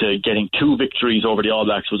getting 2 victories over the All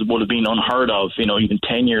Blacks. Would have been unheard of, even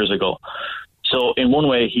 10 years ago. So in one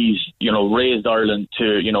way, he's raised Ireland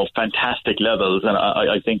to fantastic levels, and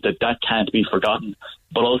I think that can't be forgotten.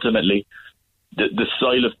 But ultimately, the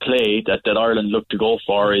style of play that Ireland look to go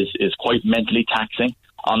for is quite mentally taxing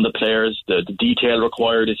on the players. The detail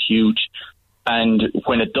required is huge. And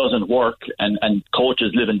when it doesn't work, and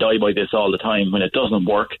coaches live and die by this all the time, when it doesn't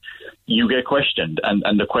work, you get questioned.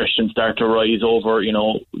 And the questions start to rise over,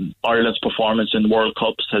 Ireland's performance in World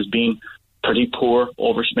Cups has been pretty poor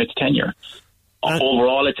over Smith's tenure.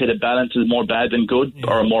 Overall, I'd say the balance is more bad than good,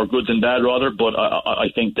 or more good than bad, rather. But I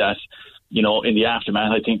think that, in the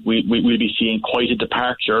aftermath, I think we'll be seeing quite a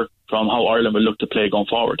departure from how Ireland will look to play going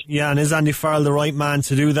forward. Yeah, and is Andy Farrell the right man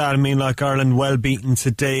to do that? I mean, Ireland well beaten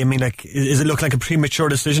today. I mean, is it look like a premature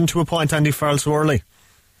decision to appoint Andy Farrell so early?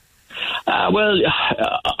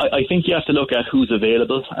 I think you have to look at who's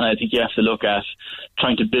available, and I think you have to look at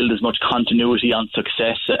trying to build as much continuity on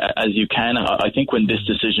success as you can. I think when this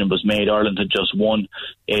decision was made, Ireland had just won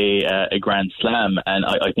a Grand Slam, and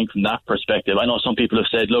I think from that perspective, I know some people have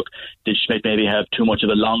said, look, did Schmidt maybe have too much of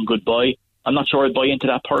a long goodbye? I'm not sure I'd buy into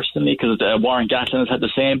that personally, because Warren Gatland has had the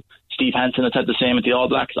same, Steve Hansen has had the same at the All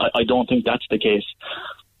Blacks. I don't think that's the case.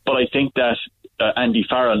 But I think that Andy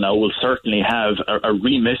Farrell now will certainly have a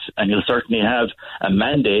remit, and he'll certainly have a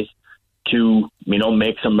mandate to,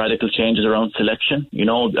 make some radical changes around selection.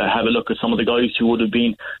 Have a look at some of the guys who would have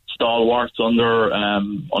been stalwarts under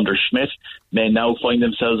Schmidt may now find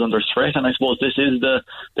themselves under threat. And I suppose this is the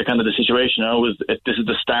kind of the situation now. This is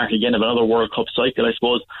the start again of another World Cup cycle. I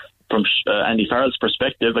suppose from Andy Farrell's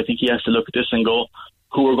perspective, I think he has to look at this and go,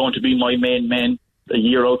 who are going to be my main men a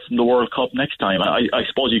year out from the World Cup next time? I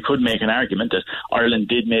suppose you could make an argument that Ireland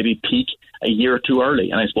did maybe peak a year too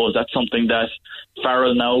early, and I suppose that's something that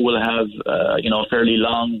Farrell now will have a fairly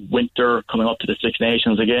long winter coming up to the Six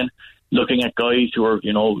Nations again, looking at guys who are,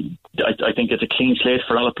 I think it's a clean slate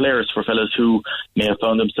for a lot of players, for fellas who may have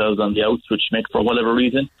found themselves on the outs with Schmidt for whatever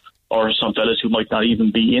reason, or some fellas who might not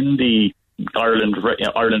even be in the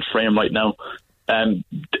Ireland frame right now.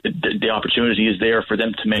 The opportunity is there for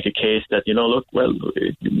them to make a case that,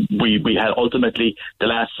 we had ultimately, the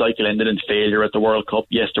last cycle ended in failure at the World Cup.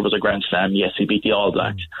 Yes, there was a Grand Slam. Yes, he beat the All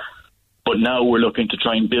Blacks. But now we're looking to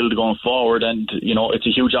try and build going forward, and, it's a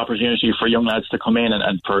huge opportunity for young lads to come in,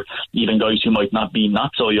 and for even guys who might not be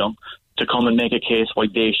not so young to come and make a case why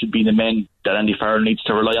they should be the men that Andy Farrell needs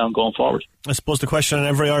to rely on going forward. I suppose the question on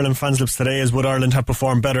every Ireland fans' lips today is, would Ireland have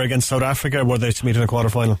performed better against South Africa were they to meet in a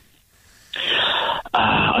quarter-final?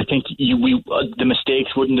 I think the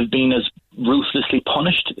mistakes wouldn't have been as ruthlessly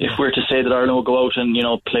punished if we're to say that Ireland will go out and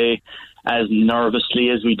play as nervously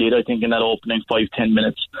as we did. I think in that opening 5-10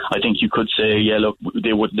 minutes, I think you could say,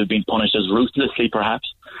 they wouldn't have been punished as ruthlessly perhaps.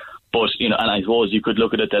 But, and I suppose you could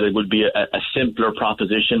look at it that it would be a simpler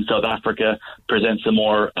proposition. South Africa presents a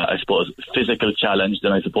more, physical challenge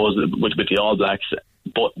than I suppose with the All Blacks.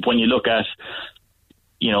 But when you look at,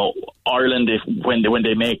 Ireland, when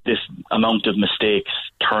they make this amount of mistakes,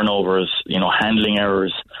 turnovers, handling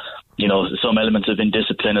errors, some elements of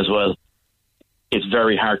indiscipline as well, it's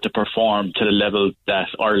very hard to perform to the level that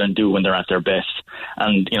Ireland do when they're at their best.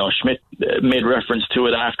 And, Schmidt made reference to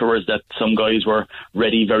it afterwards that some guys were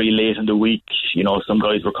ready very late in the week. Some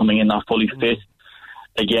guys were coming in not fully fit.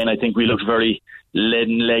 Again, I think we looked very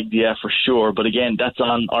leaden-legged, yeah, for sure. But again, that's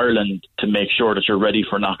on Ireland to make sure that you're ready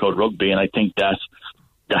for knockout rugby. And I think that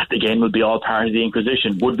again would be all part of the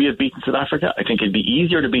Inquisition. Would we have beaten South Africa? I think it'd be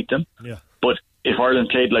easier to beat them. Yeah. But if Ireland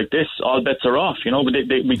played like this, all bets are off. But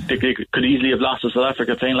they could easily have lost to South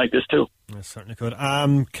Africa playing like this too. They certainly could.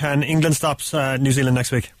 Can England stop New Zealand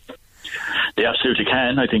next week? They absolutely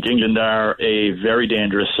can. I think England are a very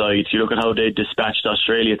dangerous side. You look at how they dispatched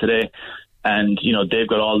Australia today, and they've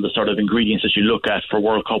got all the sort of ingredients that you look at for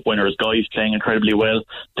World Cup winners. Guys playing incredibly well.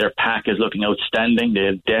 Their pack is looking outstanding. They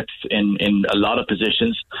have depth in a lot of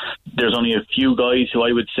positions. There's only a few guys who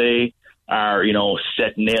I would say are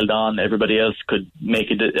set, nailed on. Everybody else could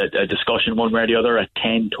make a discussion one way or the other at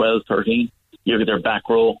 10, 12, 13. You look at their back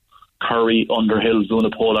row. Curry, Underhill,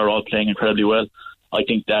 Vunipola are all playing incredibly well. I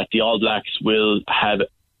think that the All Blacks will have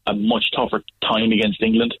a much tougher time against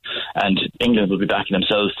England, and England will be backing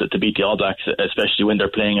themselves to beat the All Blacks, especially when they're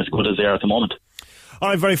playing as good as they are at the moment. All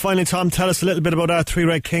right, very finally, Tom, tell us a little bit about Three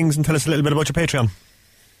Red Kings, and tell us a little bit about your Patreon.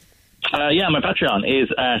 My Patreon is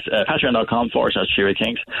at patreon.com/Three Red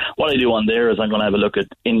Kings. What I do on there is I'm going to have a look at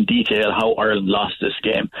in detail how Ireland lost this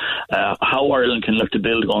game, how Ireland can look to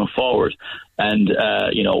build going forward, and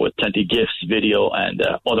with plenty of gifs, video, and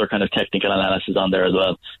other kind of technical analysis on there as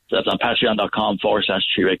well. So that's on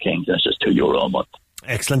patreon.com/Three Red Kings, and it's just €2 a month.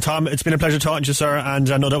 Excellent, Tom. It's been a pleasure talking to you, sir, and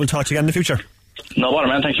I know that we'll talk to you again in the future. No bother,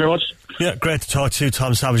 man. Thanks very much. Yeah, great to talk to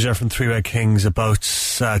Tom Savage there from Three Red Kings about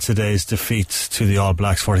today's defeat to the All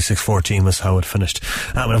Blacks. 46-14 was how it finished.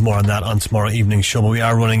 We'll have more on that on tomorrow evening's show, but we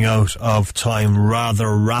are running out of time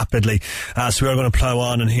rather rapidly. So we are going to plough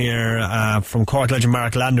on and hear from Cork legend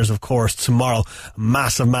Mark Landers, of course, tomorrow.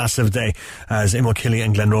 Massive day as Imokilly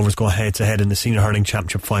and Glen Rovers go head to head in the Senior Hurling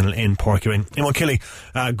Championship final in Pairc.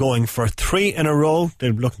 Imokilly going for 3 in a row.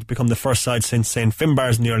 They're looking to become the first side since St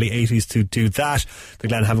Finbarrs in the early 80s to do that. The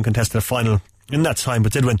Glen haven't contested a final in that time,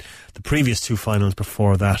 but did win the previous 2 finals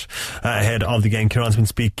before that. Ahead of the game, Kieran's been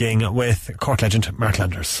speaking with Cork legend Mark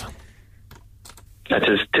Landers. It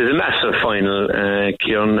is a massive final,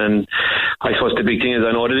 Kieran, and I suppose the big thing is,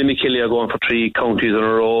 I know that Imokilly are going for 3 counties in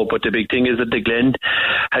a row, but the big thing is that the Glen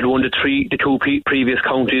had won the 2 previous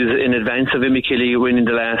counties in advance of Imokilly winning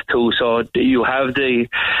the last 2, so you have the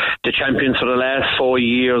champions for the last 4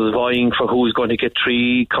 years vying for who's going to get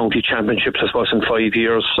 3 county championships, I suppose, in 5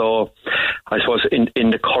 years. So I suppose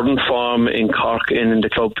in the current form in Cork in the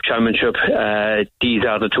club championship, these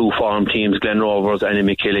are the 2 form teams, Glen Rovers and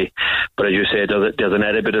Imokilly. But as you say, there's an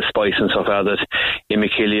added bit of spice in so far that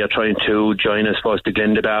Imokilly are trying to join, I suppose, the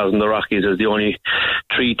Glendabars and the Rockies as the only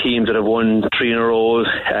 3 teams that have won 3 in a row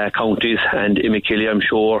counties, and Imokilly, I'm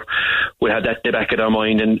sure, will have that in the back of their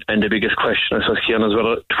mind, and the biggest question, I suppose, Kieran, is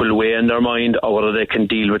whether it will weigh in their mind or whether they can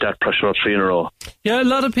deal with that pressure of 3 in a row. Yeah, a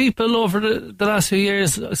lot of people over the last few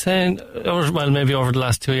years saying, maybe over the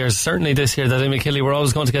last 2 years, certainly this year, that Imokilly were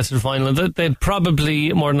always going to get to the final, and they'd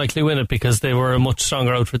probably more than likely win it because they were a much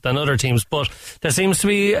stronger outfit than other teams. But there seems to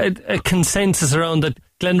be a consensus around that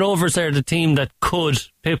Glen Rovers are the team that could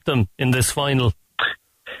pip them in this final.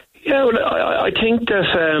 Yeah, well, I think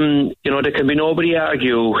that there can be nobody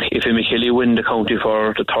argue if Imokilly win the county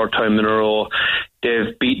for the 3rd time in a row.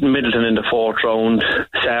 They've beaten Middleton in the 4th round,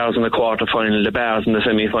 Stars in the quarter final, the Bars in the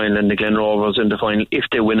semi-final, and the Glen Rovers in the final if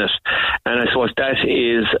they win it. And I suppose that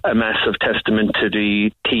is a massive testament to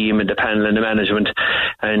the team and the panel and the management,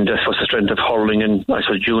 and I suppose the strength of hurling and I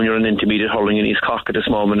suppose junior and intermediate hurling in East Cork at this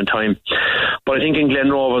moment in time. But I think in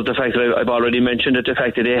Glen Rovers, the fact that I've already mentioned it, the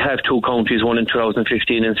fact that they have 2 counties, one in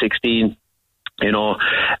 2015 and 16,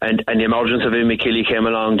 and the emergence of Imokilly came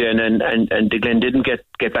along then, and the Glen didn't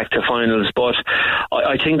get back to finals. But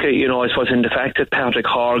I think, I suppose in the fact that Pairc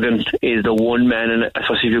Horgan is the one man, and I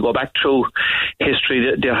suppose if you go back through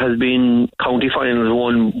history, there has been county finals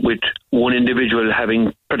won with one individual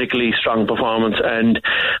having particularly strong performance, and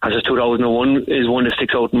as of 2001 is one that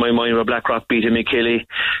sticks out in my mind, where Blackrock beat Imokilly,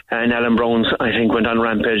 and Alan Browns, I think, went on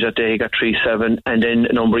rampage that day. He got 3-7, and then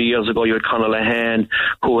a number of years ago you had Conor Lahan,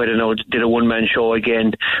 who did a one-man show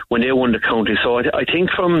again when they won the county. So I think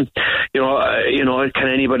from can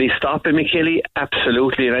anybody stop Imokilly?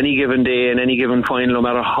 Absolutely. At any given day, in any given final, no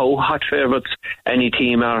matter how hot favourites any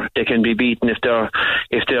team are, they can be beaten if their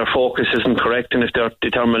focus isn't correct and if their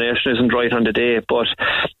determination isn't right on the day. But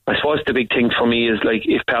I suppose the big thing for me is, like,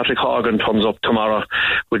 if Pairc Horgan turns up tomorrow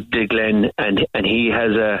with the Glen and he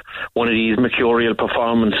has one of these mercurial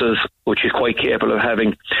performances, which he's quite capable of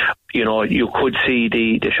having, you could see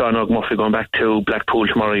the Sean Murphy going back to Blackpool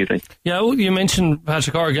tomorrow evening. Yeah, well, you mentioned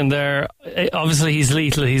Pairc Horgan there. Obviously he's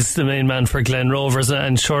lethal. He's the main man for Glen Rovers,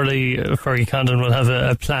 and surely Fergie Condon will have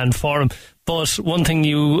a plan for him. But one thing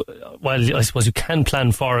I suppose you can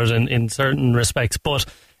plan for it in certain respects, but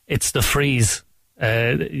it's the freeze.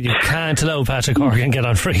 You can't allow Pairc Horgan get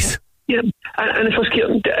on freeze. Yeah, and it was,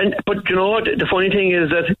 but the funny thing is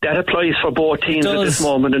that applies for both teams at this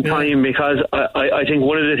moment in time, because I think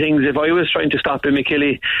one of the things, if I was trying to stop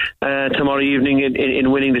Imokilly tomorrow evening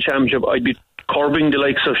in winning the championship, I'd be curbing the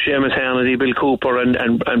likes of Seamus Hannity, Bill Cooper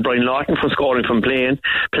and Brian Lawton from scoring from play,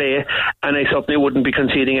 and I certainly wouldn't be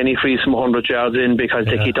conceding any frees from 100 yards in, because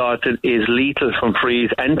Dickie Dodd is lethal from frees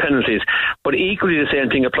and penalties. But equally the same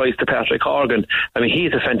thing applies to Pairc Horgan. I mean,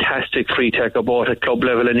 he's a fantastic free taker both at club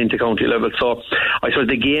level and inter-county level. So I suppose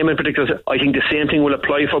the game in particular, I think the same thing will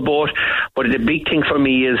apply for both. But the big thing for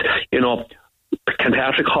me is, can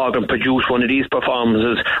Pairc Horgan produce one of these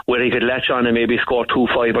performances where he could latch on and maybe score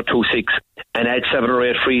 2-5 or 2-6 and add 7 or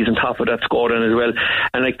 8 frees on top of that score then as well.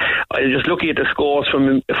 And like, I just looking at the scores from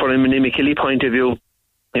an Imokilly point of view,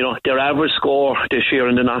 you know, their average score this year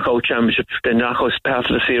in the knockout championship, the knockout part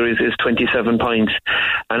of the series, is 27 points.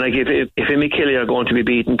 And like, if Imokilly are going to be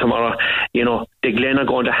beaten tomorrow, you know, the Glen are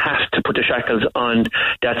going to have to put the shackles on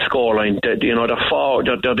that scoreline. You know,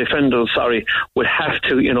 their defenders, will have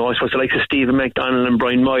to, you know, I suppose the likes of Stephen McDonald and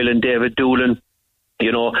Brian Moyle and David Doolan,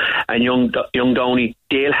 you know, and young Downey,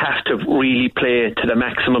 they'll have to really play to the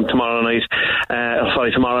maximum tomorrow to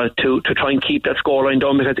try and keep that scoreline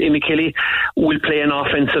down, because Imokilly will play an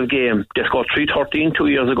offensive game. They scored 3-13 2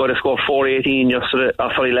 years ago. They scored 4-18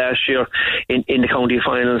 last year in the county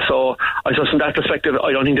final. So I suppose from that perspective,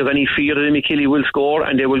 I don't think there's any fear that Imokilly will score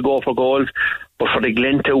and they will go for goals. But for the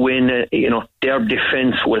Glen to win, you know, their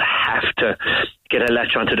defence will have to get a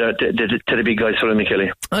latch onto the big guys for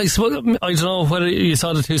Imokilly. I don't know whether you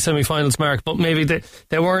saw the 2 semi-finals, Mark, but maybe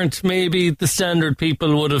they weren't maybe the standard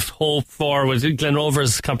people would have hoped for, with Glen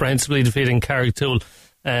Rovers comprehensively defeating Carricktool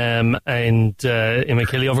and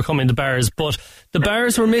Imokilly overcoming the Bars. But the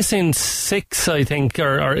Bars were missing 6, I think,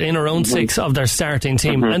 or in around 6 of their starting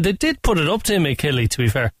team, and they did put it up to Imokilly, to be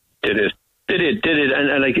fair. They did.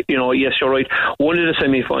 And like, you know, yes, you're right. One of the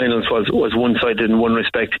semi-finals was one-sided in one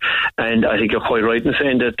respect, and I think you're quite right in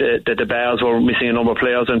saying that the Bears were missing a number of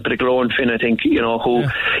players, and particularly Owen Finn, I think, you know, who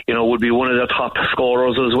you know, would be one of the top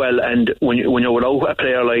scorers as well. And when you're without a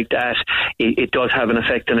player like that, it does have an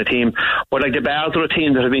effect on the team. But like, the Bears are a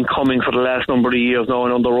team that have been coming for the last number of years now,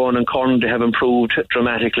 and under Ronan Curran they have improved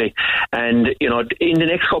dramatically. And you know, in the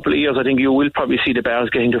next couple of years, I think you will probably see the Bears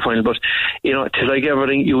getting to final. But you know, to like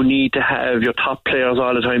everything, you need to have your top players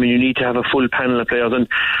all the time, and you need to have a full panel of players. And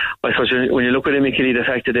I suppose when you look at Imokilly, the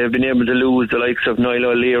fact that they've been able to lose the likes of Niall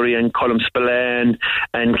O'Leary and Colm Spillane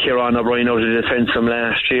and Kieran O'Brien out of the defence from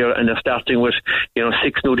last year, and they're starting with, you know,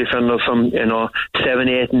 6 new defenders from, you know, 7,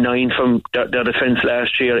 8, 9 from their defence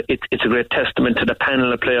last year. It's a great testament to the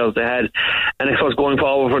panel of players they had. And I suppose going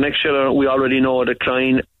forward for next year, we already know that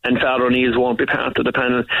Klein and Father O'Neill's won't be part of the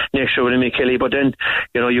panel next year with Imokilly, but then,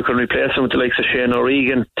 you know, you can replace them with the likes of Shane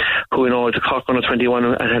O'Regan, who, you know, is a Cork under 21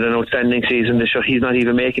 and had an outstanding season this year. He's not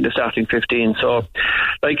even making the starting 15. So,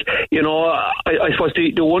 like, you know, I suppose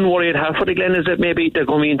the one worry I'd have for the Glen is that maybe they're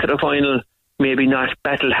going into the final maybe not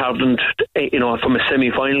battle-hardened, you know, from a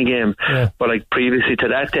semi-final game. Yeah. But like previously to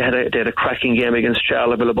that, they had a cracking game against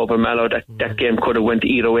Charleville above Mallow. That game could have went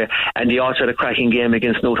either way. And they also had a cracking game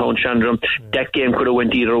against Newtown Chandram. That game could have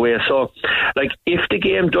went either way. So, like, if the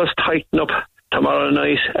game does tighten up tomorrow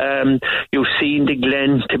night, you've seen the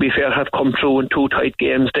Glen, to be fair, have come through in 2 tight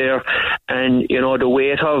games there. And, you know, the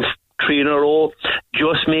weight of 3 in a row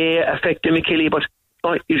just may affect Imokilly, but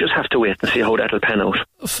you just have to wait and see how that'll pan out.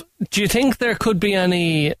 Do you think there could be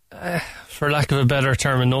any, for lack of a better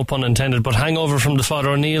term and no pun intended, but hangover from the Father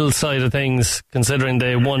O'Neill side of things, considering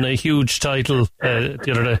they won a huge title the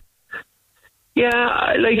other day?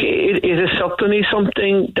 Yeah, like, it is certainly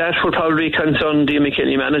something that would probably concern the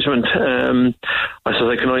Imokilly management. I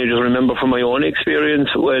suppose I can only just remember from my own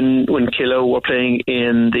experience when Killa were playing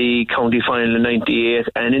in the county final in 98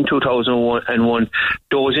 and in 2001,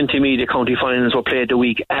 those intermediate county finals were played the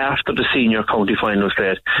week after the senior county final was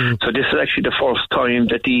played. So this is actually the first time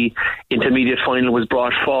that the intermediate final was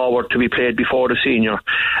brought forward to be played before the senior.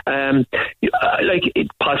 Like, it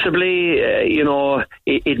possibly, you know,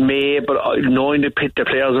 it may, but knowing the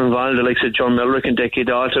players involved, the likes of John Melrick and Decky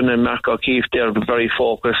Dalton and Mark O'Keefe, they're very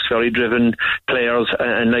focused, very driven players,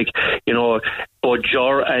 and like, you know, both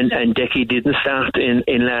Jor and Decky didn't start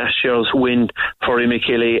in last year's win for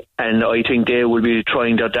Imokilly, and I think they will be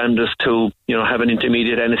trying their damnedest to, you know, have an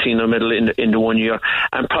intermediate and a senior medal in the 1 year,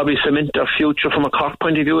 and probably cement their future from a Cork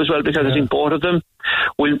point of view as well, because I think both of them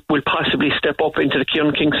will possibly step up into the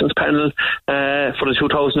Kieran Kingston's panel for the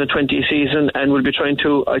 2020 season, and will be trying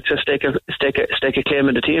to, I'd say, stake a claim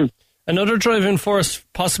in the team. Another driving force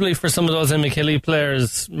possibly for some of those Imokilly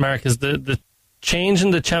players, Mark, is the change in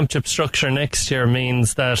the championship structure next year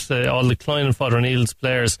means that all the Klein and Father O'Neill's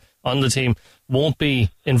players on the team won't be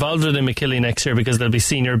involved with Imokilly next year because they'll be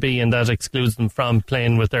Senior B, and that excludes them from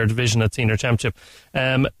playing with their division at Senior Championship.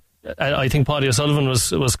 I think Paddy O'Sullivan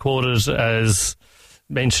was quoted as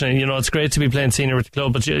mentioning, you know, it's great to be playing senior with the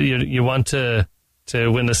club, but you want to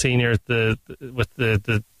win a senior with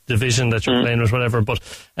the division that you're playing with, whatever. But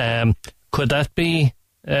could that be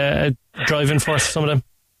a driving force for some of them?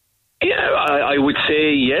 Yeah, I would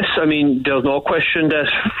say yes. I mean, there's no question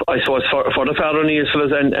that I suppose for the Father O'Neill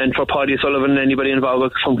fellas and for Paddy Sullivan and anybody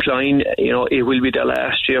involved from Klein, it will be their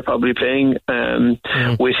last year probably playing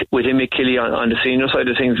with Imokilly on the senior side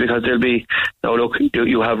of things, because there'll be, now look,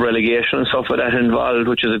 you have relegation and stuff like that involved,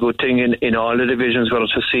 which is a good thing in all the divisions, whether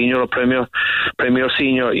it's a senior or premier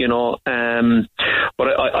senior,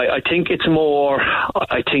 but I think it's more,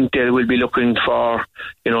 I think they will be looking for,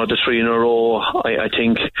 the 3 in a row. I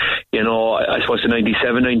think, I suppose the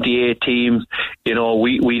 97-98 team,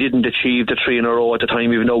 we didn't achieve the 3 in a row at the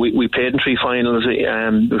time, even though we played in 3 finals. We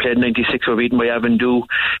played in 96, we were beaten by Avondhu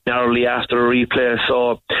narrowly after a replay.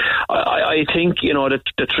 So I think, that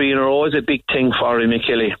the 3 in a row is a big thing for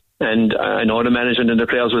Imokilly. And I know the management and the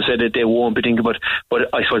players will say that they won't be thinking, but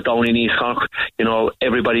I suppose down in East Cork,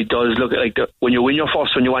 everybody does look like when you win your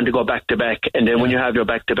first one, you want to go back to back, and then when you have your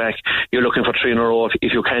back to back, you're looking for 3 in a row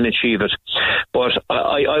if you can achieve it. But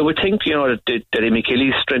I would think that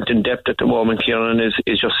Imokilly's strength and depth at the moment, Kieran, is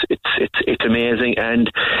just it's amazing,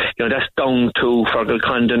 and that's down to Fergal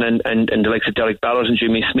Condon and the likes of Derek Ballard and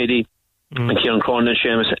Jimmy Smithy. And Kieran Cronin and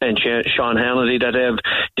Seamus and Sean Hannity, that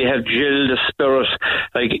they have gelled the spirit.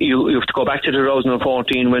 Like you have to go back to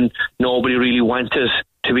 2014 when nobody really wanted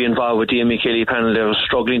to be involved with the Imokilly panel. They were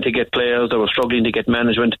struggling to get players, they were struggling to get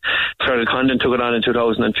management. Fergal Condon took it on in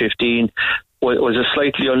 2015. Was a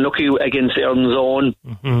slightly unlucky against Erdon's own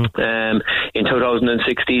in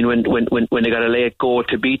 2016 when they got a late goal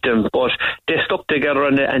to beat them, but they stuck together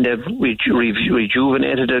and they've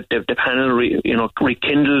rejuvenated the panel,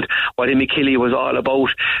 rekindled what Imokilly was all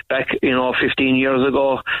about back 15 years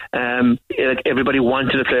ago. Everybody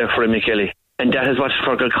wanted to play for Imokilly. And that is what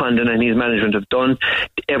Fergal Condon and his management have done.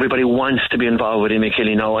 Everybody wants to be involved with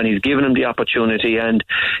Imokilly now, and he's given them the opportunity. And,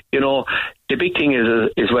 the big thing is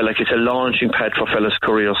well, like, it's a launching pad for fellas'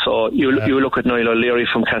 careers. So you look at Niall O'Leary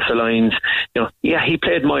from Castlelyons. He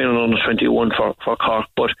played minor under 21 for Cork,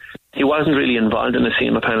 but he wasn't really involved in the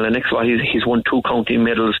senior panel. And next of all, he's won 2 county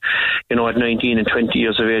medals, at 19 and 20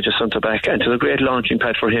 years of age, centre back. And it was a great launching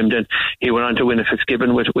pad for him. Then he went on to win a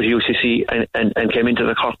Fitzgibbon with UCC and came into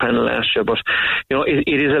the Cork panel last year. But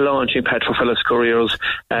it is a launching pad for fellas' careers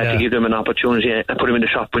to give them an opportunity and put them in the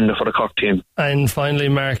shop window for the Cork team. And finally,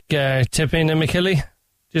 Mark, tipping Imokilly, do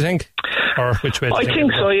you think? Or which way? I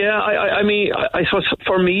think so, yeah. I mean, I suppose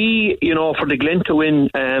for me, for the Glen to win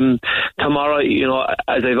tomorrow,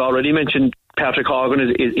 as I've already mentioned, Patrick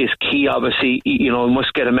Horgan is key, obviously.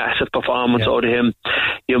 Must get a massive performance out of him.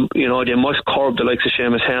 They must curb the likes of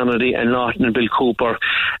Seamus Hannity and Norton and Bill Cooper.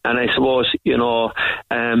 And I suppose, no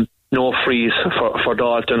freeze for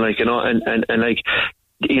Dalton, on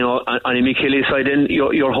Imokilly's side, then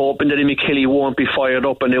you're hoping that Imokilly won't be fired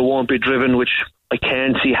up and they won't be driven, which I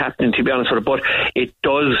can't see happening, to be honest with you. But it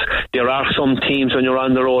does. There are some teams when you're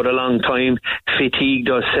on the road a long time, fatigue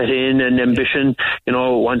does set in, and ambition.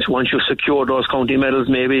 Once you secure those county medals,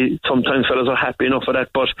 maybe sometimes fellas are happy enough for that.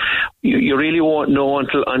 But you really won't know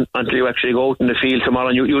until you actually go out in the field tomorrow.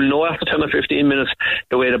 And you'll know after 10 or 15 minutes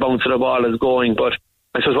the way the bounce of the ball is going. But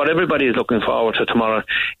I suppose what everybody is looking forward to tomorrow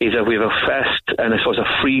is that we have a fast and I suppose a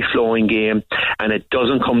free-flowing game, and it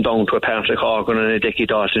doesn't come down to a Patrick Horgan and a Dickie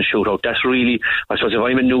Dawson shootout. That's really, I suppose, if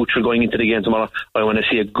I'm a neutral going into the game tomorrow, I want to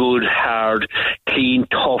see a good, hard, clean,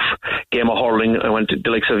 tough game of hurling. I want the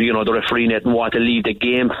likes of, the referee net and want to leave the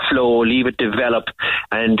game flow, leave it develop,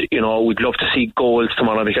 and, we'd love to see goals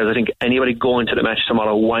tomorrow, because I think anybody going to the match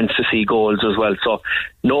tomorrow wants to see goals as well. So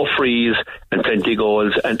no freeze and plenty of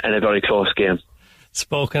goals and a very close game.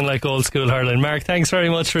 Spoken like old school hurling. Mark, thanks very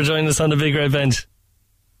much for joining us on the Big Red Bench.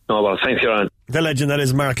 No, well, thanks, Kieran. The legend that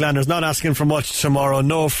is Mark Landers, not asking for much tomorrow.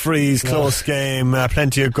 No freeze, close game,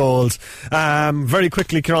 plenty of goals. Very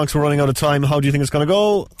quickly, Kieran, we're running out of time. How do you think it's going to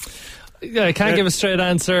go? I can't give a straight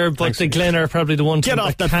answer, but the Glen are probably the one team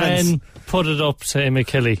that can put it up to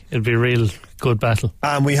Imokilly. It'll be a real good battle.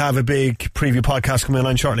 And we have a big preview podcast coming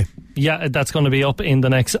on shortly. Yeah, that's going to be up in the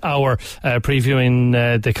next hour,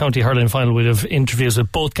 previewing the county hurling final. We'll have interviews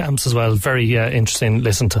with both camps as well. Very interesting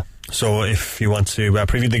listen to. So if you want to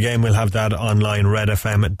preview the game, we'll have that online,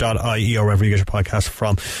 redfm.ie or wherever you get your podcast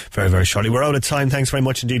from, very, very shortly. We're out of time. Thanks very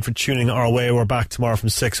much indeed for tuning our way. We're back tomorrow from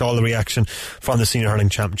 6. All the reaction from the Senior Hurling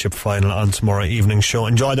Championship final on tomorrow evening show.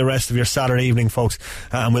 Enjoy the rest of your Saturday evening, folks,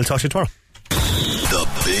 and we'll talk to you tomorrow. The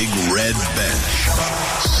Big Red Bench,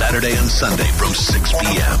 Saturday and Sunday from 6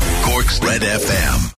 p.m. Cork's Red FM.